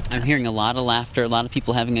 I'm hearing a lot of laughter, a lot of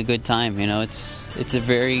people having a good time. It's a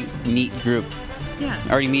very neat group. Yeah.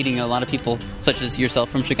 Already meeting a lot of people, such as yourself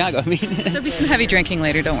from Chicago. There'll be some heavy drinking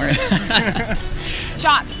later, don't worry.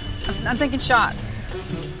 Shots. I'm thinking shots.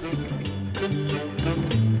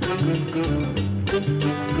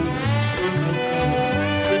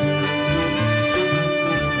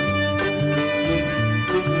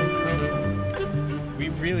 We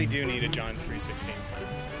really do need a John 3:16 song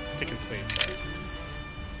to complete.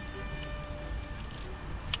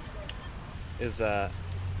 Is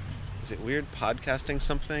it weird podcasting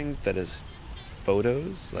something that is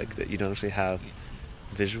photos, like that you don't actually have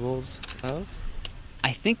visuals of?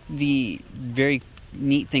 I think the very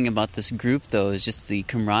neat thing about this group, though, is just the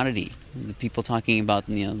camaraderie. The people talking about,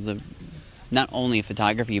 the not only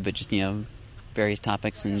photography, but just, various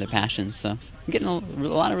topics and their passions. So I'm getting a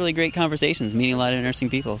lot of really great conversations, meeting a lot of interesting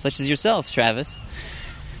people, such as yourself, Travis.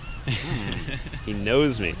 He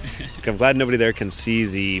knows me. I'm glad nobody there can see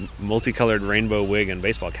the multicolored rainbow wig and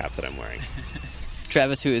baseball cap that I'm wearing.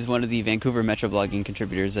 Travis, who is one of the Vancouver Metro blogging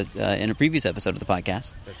contributors in a previous episode of the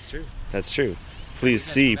podcast. That's true. Please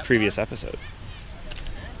see previous episode.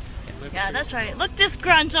 Yeah, that's right. Look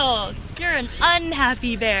disgruntled. You're an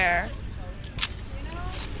unhappy bear.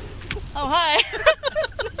 Oh, hi.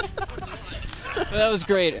 That was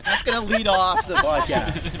great. That's going to lead off the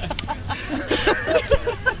podcast.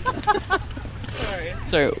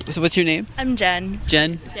 Sorry, so what's your name? I'm Jen.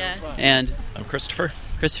 Jen? Yeah. And? I'm Christopher.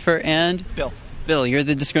 Christopher and? Bill. Bill, you're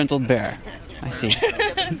the disgruntled bear. I see.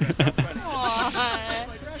 Aww.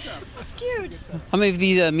 It's cute. How many of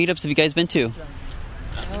these meetups have you guys been to?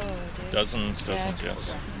 Dozens,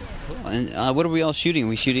 yes. Cool. And what are we all shooting? Are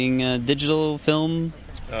we shooting digital film?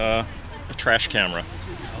 A trash camera.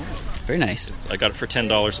 Very nice. I got it for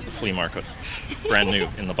 $10 at the flea market. Brand new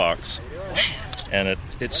in the box. And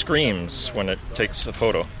it screams when it takes a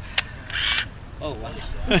photo. Oh, wow.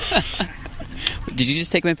 Did you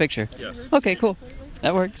just take my picture? Yes. Okay, cool.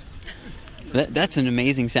 That works. That's an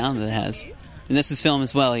amazing sound that it has. And this is film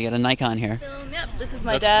as well. You got a Nikon here. Yep, this is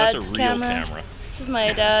my dad's That's a real camera. This is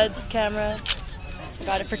my dad's camera. I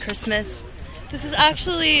got it for Christmas. This is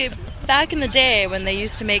actually back in the day when they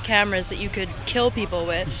used to make cameras that you could kill people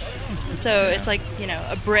with. So it's like,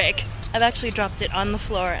 a brick. I've actually dropped it on the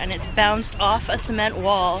floor and it's bounced off a cement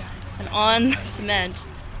wall and on the cement,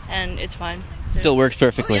 and it's fine. Still works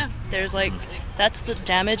perfectly. Oh, yeah. There's that's the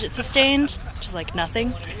damage it sustained, which is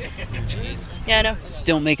nothing. Yeah, I know.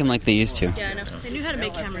 Don't make them like they used to. Yeah, I know. They knew how to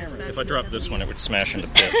make cameras back. If I dropped this one, it would smash into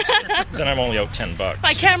bits. Then I'm only out $10.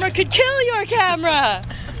 My camera could kill your camera!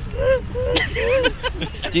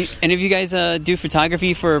 Do any of you guys do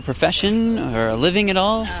photography for a profession or a living at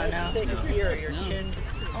all? Oh, no.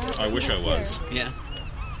 I wish I was. Yeah.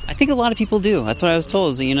 I think a lot of people do. That's what I was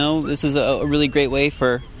told. This is a really great way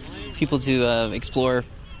for people to explore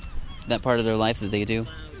that part of their life that they do.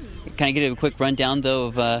 Can I get a quick rundown, though,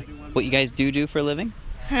 of what you guys do for a living?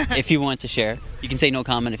 If you want to share. You can say no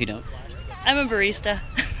comment if you don't. I'm a barista.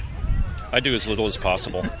 I do as little as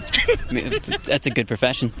possible. That's a good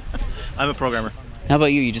profession. I'm a programmer. How about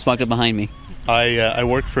you? You just walked up behind me. I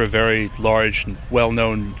work for a very large and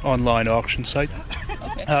well-known online auction site.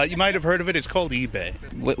 Okay. You might have heard of it. It's called eBay.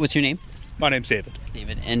 What's your name? My name's David.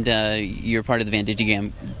 David. And you're part of the Van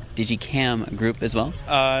Digicam group as well?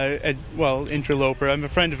 Interloper. I'm a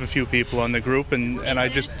friend of a few people on the group, and I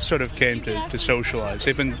just sort of came to socialize.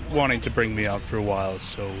 They've been wanting to bring me out for a while,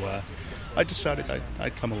 so I decided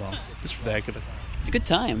I'd come along, just for the heck of it. It's a good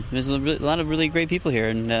time. There's a lot of really great people here,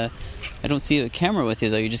 and I don't see a camera with you,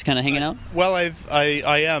 though. You're just kind of hanging out? Well, I've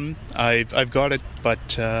got it,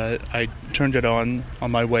 but I turned it on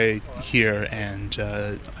my way here, and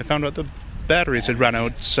I found out the batteries had run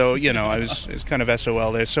out, so, it's kind of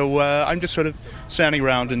SOL there. So I'm just sort of standing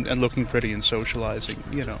around and looking pretty and socializing,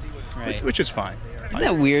 right. Which is fine. Isn't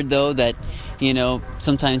that weird, though, that,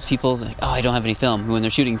 sometimes people like, oh, I don't have any film when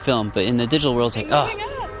they're shooting film, but in the digital world, it's like, oh.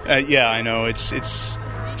 Yeah, I know. It's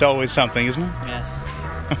always something, isn't it?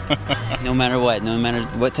 Yes. No matter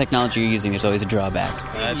what technology you're using, there's always a drawback.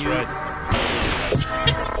 That's right.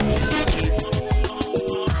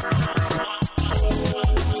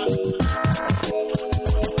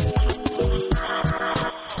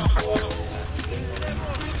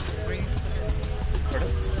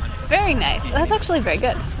 Very nice. That's actually very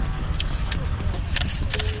good.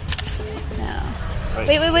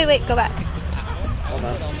 No. Wait. Go back. Hold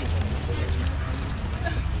on.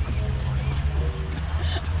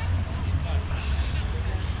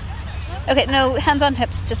 Okay, no, hands on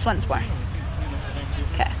hips, just once more.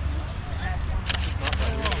 Okay.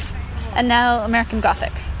 And now American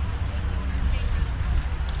Gothic.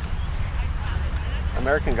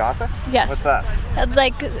 American Gothic? Yes. What's that?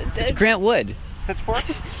 It's Grant Wood. Pitchfork?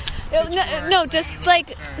 No, just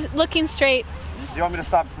like looking straight. Do you want me to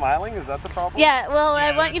stop smiling? Is that the problem? Yeah, well,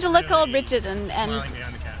 I want you to look all rigid and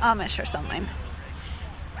Amish or something.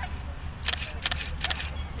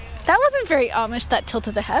 That wasn't very Amish, that tilt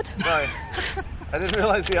of the head. Right. I didn't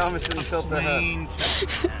realize the Amish didn't tilt their head.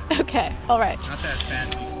 Okay, all right. Not that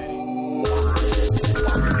fancy city.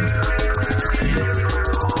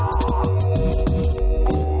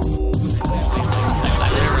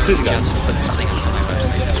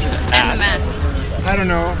 And the masks. I don't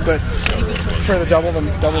know, but for the double the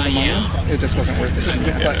money, it just wasn't worth it to me.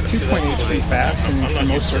 But 2.8 is pretty fast, and for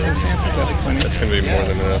most circumstances, that's plenty. That's going to be more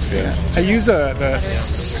than enough, yeah. I use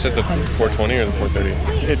Is it the 420 or the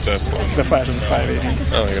 430? It's the flash is a 580.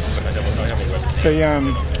 Oh,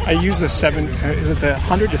 I use the 7. Is it the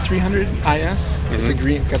 100 to 300 IS? It's a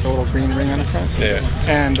green. It's got the little green ring on the front. Yeah.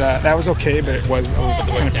 And that was okay, but it was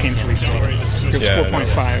kind of painfully slow. It was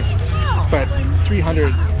 4.5, but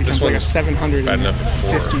 300 becomes like a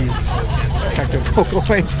 750 effective focal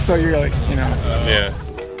length. So you're like, Yeah.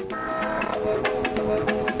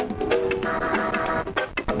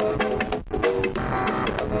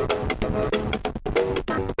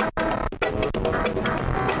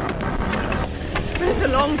 It's a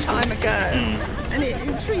long time ago, and it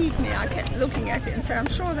intrigued me. I kept looking at it and saying, I'm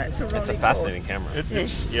sure that's a Rolleiford. It's a fascinating camera.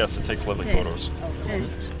 Yes, it takes lovely photos. Yeah.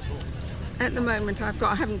 At the moment, I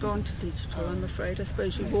haven't gone to digital, I'm afraid. I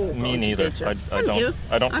suppose you've all Me gone neither. to digital.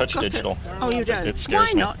 I don't touch digital. Oh, you don't? It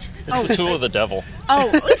scares Why not? me. It's the tool of the devil. Oh,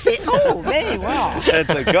 is it? Oh, there you are. It's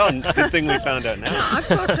a gun. Good thing we found out now. No, I've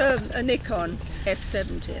got a Nikon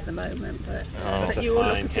F70 at the moment, but you all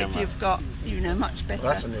look as if you've got, much better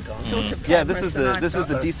sort of cameras. Yeah, this is than I've the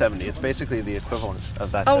got. D70. It's basically the equivalent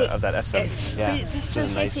of that F70. Yes. Yeah, But they're so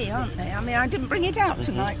heavy, aren't they? I mean, I didn't bring it out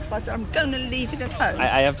tonight because I said I'm going to leave it at home.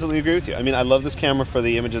 I absolutely agree with you. I mean, I love this camera for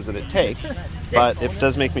the images that it takes, but it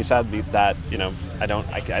does make me sad that I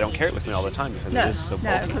don't carry it with me all the time because it is so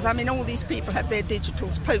bulky. No, because I mean, all these people have their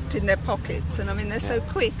digitals poked in their pockets, and I mean, they're so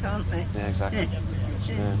quick, aren't they? Yeah, exactly.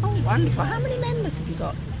 Yeah. Oh, wonderful! How many members have you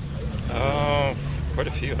got? Quite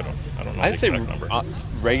a few. I don't know I'd the say exact number.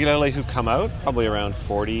 Regularly who come out, probably around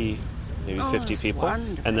 40, maybe 50 people.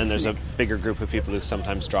 Wonderful, And then there's a isn't bigger group of people who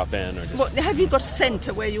sometimes drop in. Or just... What, have you got a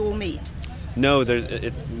centre where you all meet? No,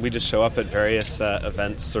 we just show up at various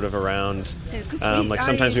events sort of around.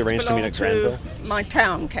 Sometimes we arrange to meet at Granville. My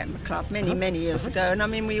town camera club many years ago, and I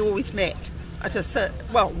mean we always met at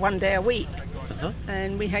one day a week,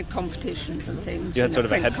 and we had competitions and things. You had sort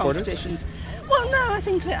of a headquarters? Competitions. Well, no, I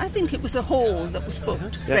think it was a hall that was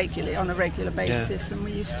booked regularly on a regular basis, and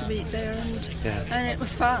we used to meet there, and it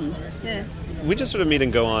was fun. Yeah. We just sort of meet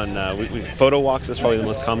and go on. Photo walks is probably the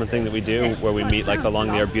most common thing that we do, where we meet like along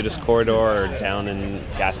the Arbutus corridor or down in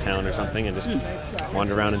Gastown or something, and just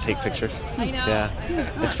wander around and take pictures. Yeah,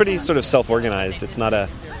 it's pretty sort of self-organized. It's not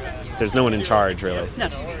there's no one in charge really. No.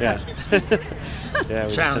 Yeah. Yeah.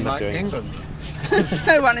 We Sounds like England. There's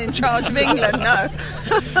no one in charge of England, no.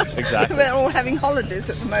 Exactly. We're all having holidays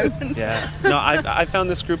at the moment. Yeah. No, I found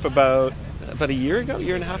this group about a year and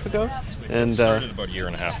a half ago, and started about a year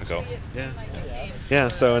and a half ago. Yeah. Yeah.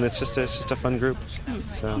 So, and it's just a fun group.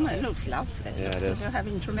 So. It looks lovely. Yeah, it is. We're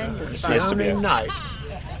having tremendous It's fun. the only night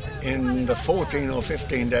in the 14 or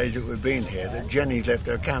 15 days that we've been here that Jenny's left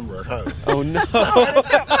her camera at home. Oh no! I'd have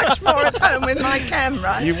felt much more at home with my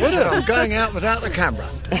camera. You would have. I'm going out without the camera.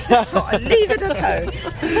 Just thought I'd leave it at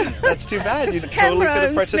home. That's too bad. You the totally camera could have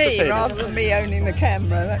owns participated. me rather than me owning the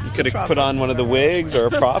camera. That's You could the have trouble. put on one of the wigs or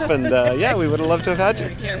a prop, and we would have loved to have had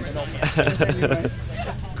you.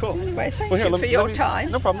 Cool. Anyway, thank Well, you for your time.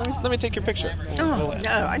 No problem. Let me take your picture. Oh,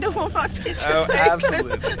 no, I don't want my picture Oh, taken.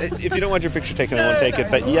 absolutely. If you don't want your picture taken, I won't take it.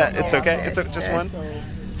 But yeah, it's okay. It's just one.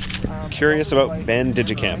 Curious about Van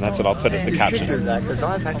Digicam. That's what I'll put as the You caption. should do that because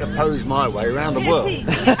I've had to pose my way around the Yes,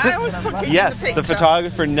 world. I always put him in Yes, the the picture.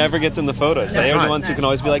 photographer never gets in the photos. They are right. the ones who can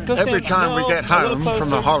always be like, go Every stand- time we no, get a little home closer.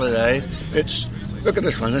 from a holiday, it's look at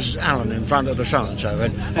this one. This is Alan in front of the so-and-so,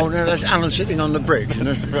 and oh no, that's Alan sitting on the bridge. And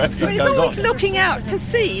this But he's goes always on. looking out to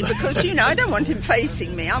sea because, I don't want him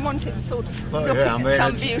facing me. I want him sort of Well, looking yeah, I mean, at some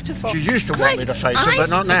it's- beautiful... she used to want me to face her, but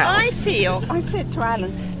not now. I said to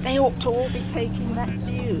Alan, they ought to all be taking that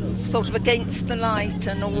view, sort of against the light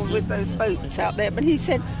and all with those boats out there. But he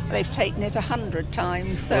said they've taken it 100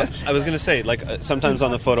 times. So Well, I was going to say, like, sometimes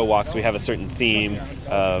on the photo walks we have a certain theme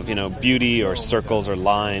of, beauty or circles or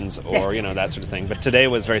lines or, Yes. that sort of thing. But today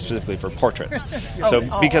was very specifically for portraits.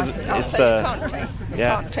 Because it's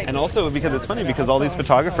yeah, and also because it's funny because all these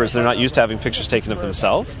photographers, they're not used to having pictures taken of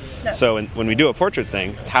themselves. No. So when we do a portrait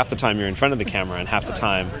thing, half the time you're in front of the camera and half the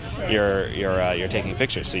time you're taking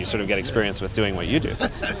pictures. So you sort of get experience with doing what you do.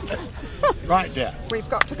 Right there. We've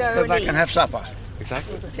got to go Go and back eat. and have supper.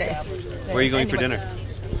 Exactly. Yes. Where are you going for dinner?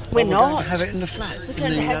 We're We're not. going to have it in the flat. We're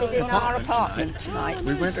going to have it in our apartment tonight.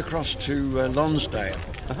 We went across to Lonsdale.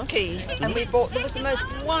 Quay, and there was the most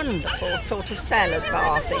wonderful sort of salad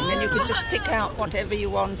bar thing, and you could just pick out whatever you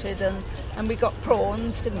wanted, and we got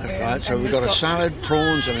prawns, didn't we? That's right. So And we've got a salad,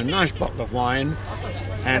 prawns, and a nice bottle of wine.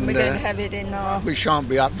 And we're going to have it in our... We shan't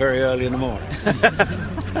be up very early in the morning.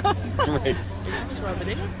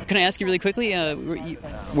 Can I ask you really quickly,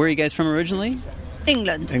 where are you guys from originally?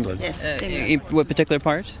 England. England. Yes. What particular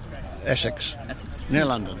part? Essex. Near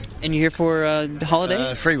London. And you're here for a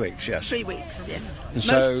holiday? 3 weeks, yes. 3 weeks, yes. And Most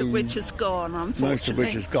so- of which is gone, unfortunately. Most of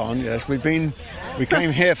which is gone, yes. We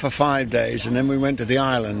came here for 5 days, and then we went to the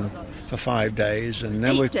island for 5 days, and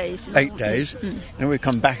then 8 days. 8 days. Mm. Then we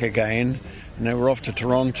come back again, and then we're off to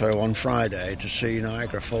Toronto on Friday to see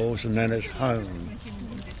Niagara Falls, and then it's home.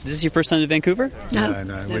 Is this your first time to Vancouver?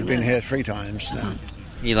 No. We've been here 3 times now.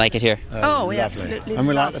 You like it here? We lovely. absolutely And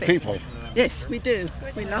we love like the it. people. Yes, we do.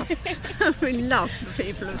 We love we love the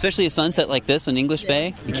people. Especially a sunset like this in English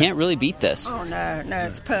Bay. You can't really beat this. Oh, no,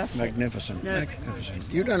 it's perfect. Magnificent, No. magnificent.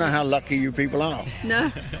 You don't know how lucky you people are.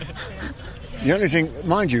 No. The only thing,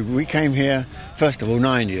 mind you, we came here, first of all,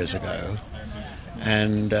 9 years ago.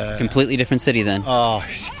 And Completely different city then.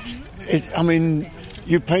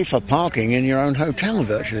 You pay for parking in your own hotel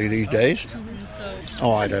virtually these days.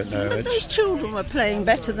 Oh, I don't know. But those children were playing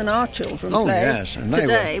better than our children Oh, play. yes, and they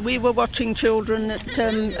Today we were watching children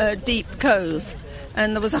at Deep Cove,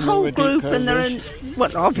 and there was a You know whole where Deep group, Cove and is? well,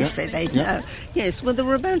 obviously Yeah, they yeah. know. Yes, well, there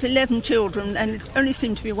were about 11 children, and it only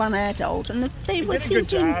seemed to be one adult, and they were seemed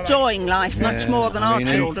to be enjoying life much more than our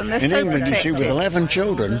children. They're in so England, you see, protected. with 11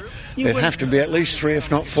 children, You there'd would- have to be at least 3, if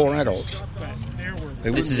not 4 adults.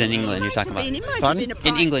 This is in England you're talking about. It might have Pardon? been a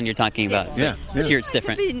In England you're talking about. Yeah. Here it's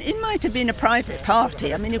different. It might have been a private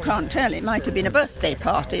party. I mean, you can't tell. It might have been a birthday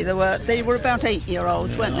party. They were about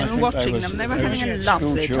 8-year-olds, weren't they? I And think watching they them. They were was- having a school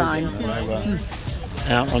lovely children, time. and they were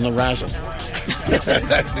out on the razzle.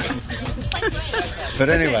 But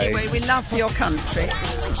anyway, we love your country.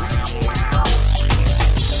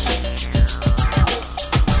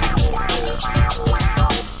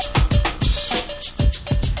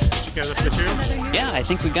 Did you get enough material? Yeah, I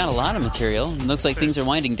think we got a lot of material. It looks like things are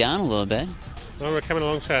winding down a little bit. Well, we're coming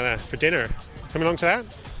along to for dinner. Coming along to that?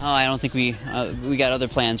 Oh, I don't think we got other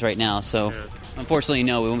plans right now, so unfortunately,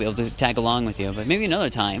 no, we won't be able to tag along with you. But maybe another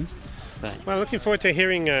time. But Well, looking forward to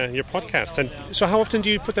hearing your podcast. And so, how often do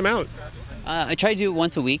you put them out? I try to do it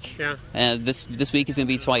once a week. Yeah. This week is going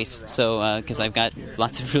to be twice, so because I've got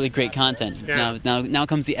lots of really great content. Yeah. Now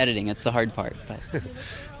comes the editing. It's the hard part. But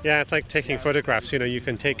Yeah, it's like taking photographs. You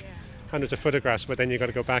can take hundreds of photographs, but then you've got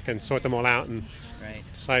to go back and sort them all out and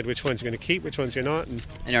decide which ones you're going to keep, which ones you're not.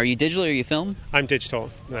 And are you digital or are you film? I'm digital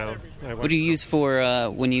now. What do you use for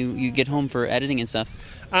when you get home for editing and stuff?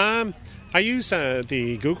 I use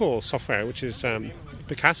the Google software, which is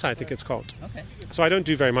Picasa, I think it's called. Okay. So I don't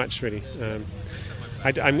do very much, really.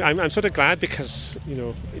 I'm sort of glad because,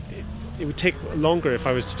 it would take longer if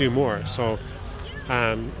I was to do more. So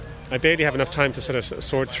I barely have enough time to sort of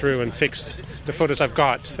sort through and fix the photos I've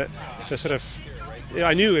got. To sort of,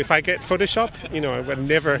 I knew if I get Photoshop, I would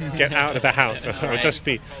never get out of the house. I would just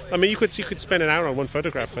be. I mean, you could spend an hour on one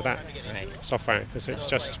photograph with that software because it's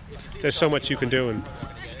just there's so much you can do and.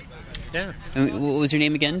 Yeah. And what was your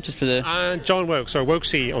name again, just for the? John Wokes, or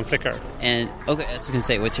Wokesy on Flickr. And okay, I was going to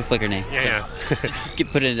say, what's your Flickr name? Yeah.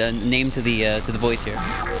 Put a name to the voice here.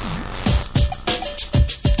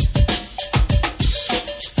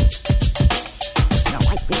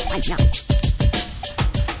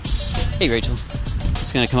 Hey, Rachel.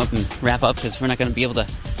 Just going to come up and wrap up because we're not going to be able to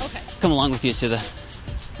come along with you to the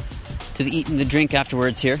eat and the drink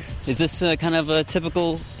afterwards. Here is this kind of a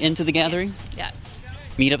typical into the gathering? Yeah.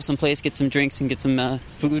 Meet up someplace, get some drinks, and get some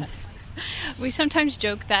food. We sometimes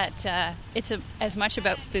joke that it's as much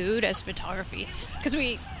about food as photography because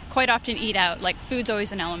we quite often eat out. Like, food's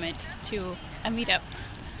always an element to a meetup.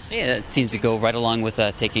 Yeah, it seems to go right along with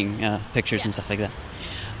taking pictures and stuff like that.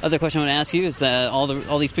 Other question I want to ask you is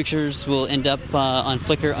all these pictures will end up on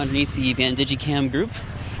Flickr underneath the Van Digicam group?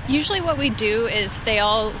 Usually what we do is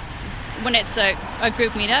when it's a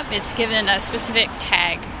group meetup, it's given a specific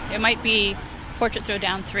tag. It might be Portrait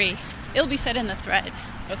Throwdown 3. It'll be set in the thread.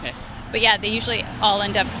 Okay. But yeah, they usually all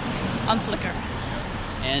end up on Flickr.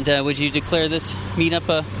 And would you declare this meetup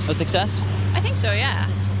a success? I think so, yeah.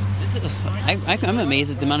 I'm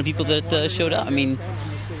amazed at the amount of people that showed up. I mean,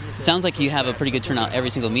 it sounds like you have a pretty good turnout every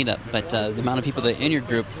single meetup, but the amount of people that are in your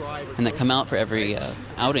group and that come out for every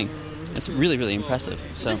outing, it's really, really impressive.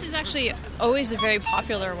 So This is actually always a very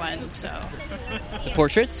popular one, so... The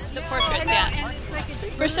portraits? The portraits, yeah.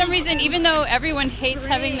 For some reason, even though everyone hates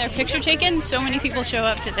having their picture taken, so many people show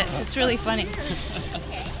up to this. It's really funny.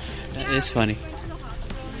 That is funny.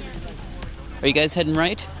 Are you guys heading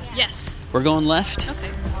right? Yes. We're going left?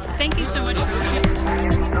 Okay. Thank you so much for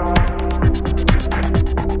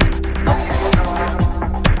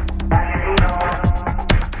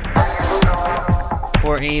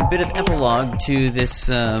For a bit of epilogue to this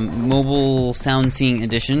mobile sound seeing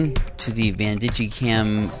edition to the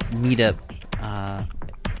Vandigicam meetup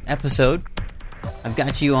episode, I've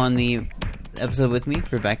got you on the episode with me,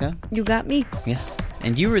 Rebecca. You got me. Yes,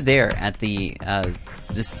 and you were there at the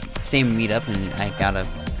this same meetup, and I got a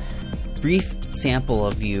brief sample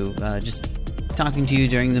of you just talking to you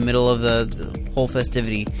during the middle of the whole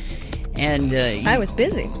festivity. And I was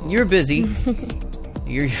busy. You were busy.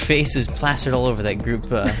 Your face is plastered all over that group's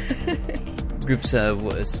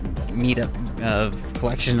meetup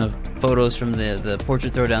collection of photos from the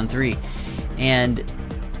Portrait Throwdown 3, and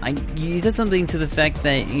you said something to the fact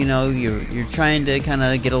that you're trying to kind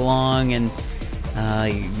of get along, and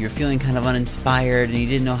you're feeling kind of uninspired, and you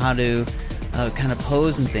didn't know how to kind of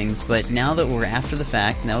pose and things. But now that we're after the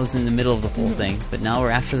fact, and that was in the middle of the whole thing, but now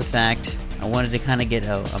we're after the fact, I wanted to kind of get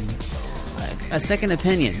a second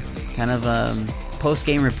opinion, kind of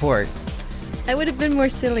post-game report. I would have been more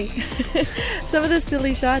silly. Some of the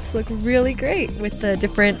silly shots look really great with the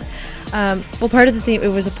different... part of the theme, it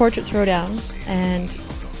was a portrait throwdown, and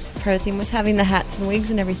part of the theme was having the hats and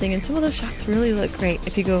wigs and everything, and some of those shots really look great.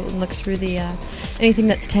 If you go and look through the anything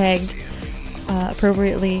that's tagged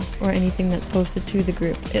appropriately or anything that's posted to the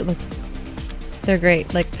group, they're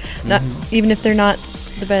great. Like, not even if they're not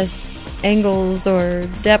the best angles or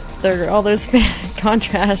depth or all those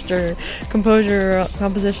contrast or composure or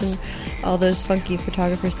composition, all those funky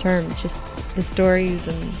photographers' terms, just the stories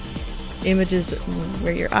and images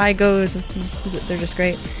where your eye goes, and they're just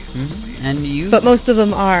great. But most of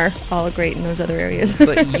them are all great in those other areas.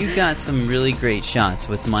 But you got some really great shots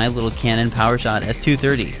with my little Canon PowerShot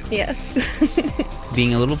S230. Yes.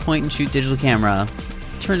 Being a little point and shoot digital camera,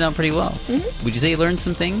 turned out pretty well. Would you say you learned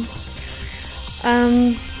some things? At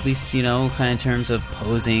least, kind of in terms of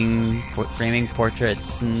posing, framing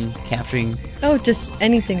portraits, and capturing... Oh, just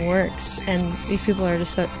anything works. And these people are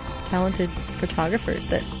just so talented photographers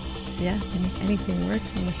that, yeah, anything works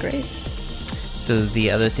and look great. So the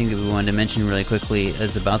other thing that we wanted to mention really quickly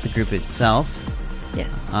is about the group itself.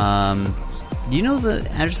 Yes. Do you know the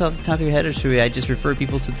address off the top of your head, or should I just refer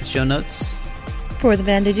people to the show notes? For the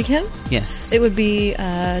Vandigicam? Yes. It would be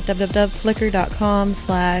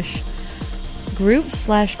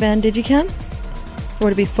www.flickr.com/group/Vandigicam, or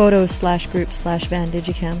to be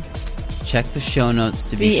photos/group/Vandigicam. Check the show notes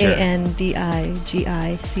to be sure.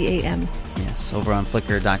 Vandigicam. Yes, over on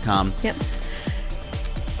flickr.com. Yep.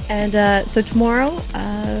 And so tomorrow,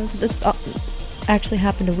 so this actually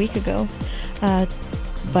happened a week ago,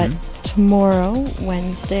 but tomorrow,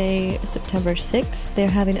 Wednesday, September 6th, they're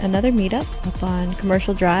having another meetup up on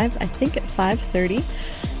Commercial Drive, I think at 5:30.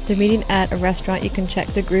 They're meeting at a restaurant. You can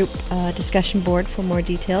check the group discussion board for more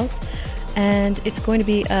details. And it's going to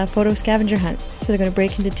be a photo scavenger hunt. So they're going to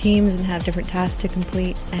break into teams and have different tasks to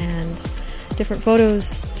complete and different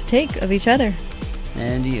photos to take of each other.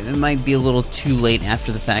 And it might be a little too late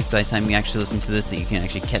after the fact by the time you actually listen to this that you can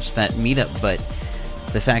actually catch that meetup, but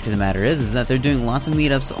the fact of the matter is that they're doing lots of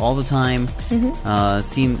meetups all the time.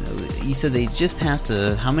 You said they just passed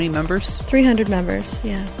how many members? 300 members,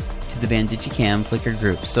 yeah. To the Vandigicam Flickr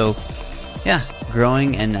group. So, yeah,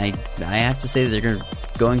 growing, and I have to say that they're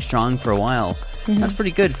going strong for a while. That's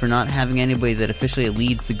pretty good for not having anybody that officially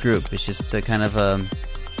leads the group. It's just a kind of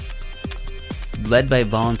led by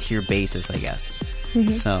volunteer basis, I guess.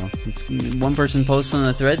 So it's one person posts on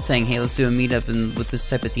the thread saying, hey, let's do a meetup with this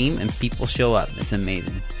type of theme, and people show up. It's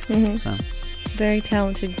amazing. So very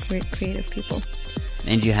talented, great creative people.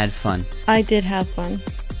 And you had fun. I did have fun.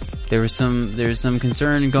 There was some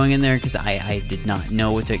concern going in there because I did not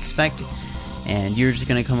know what to expect, and you were just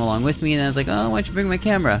going to come along with me, and I was like, oh, why don't you bring my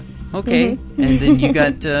camera? Okay. And then you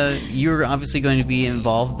got you were obviously going to be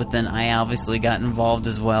involved, but then I obviously got involved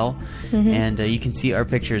as well. And you can see our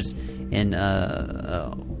pictures in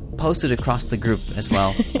post it across the group as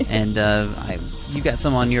well. And you got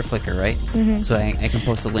some on your Flickr, right? Mhm. So I can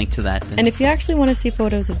post a link to that. And if you actually want to see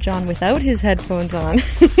photos of John without his headphones on,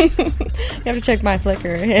 you have to check my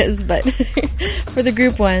Flickr, his. But for the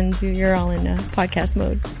group ones, you're all in podcast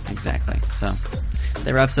mode. Exactly. So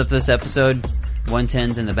that wraps up this episode.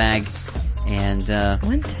 110's in the bag. And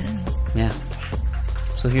 110. Yeah.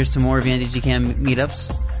 So here's to more Vantage Cam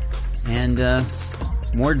meetups and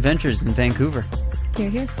more adventures in Vancouver.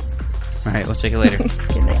 Here. All right, we'll check you later.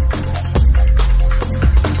 Good night.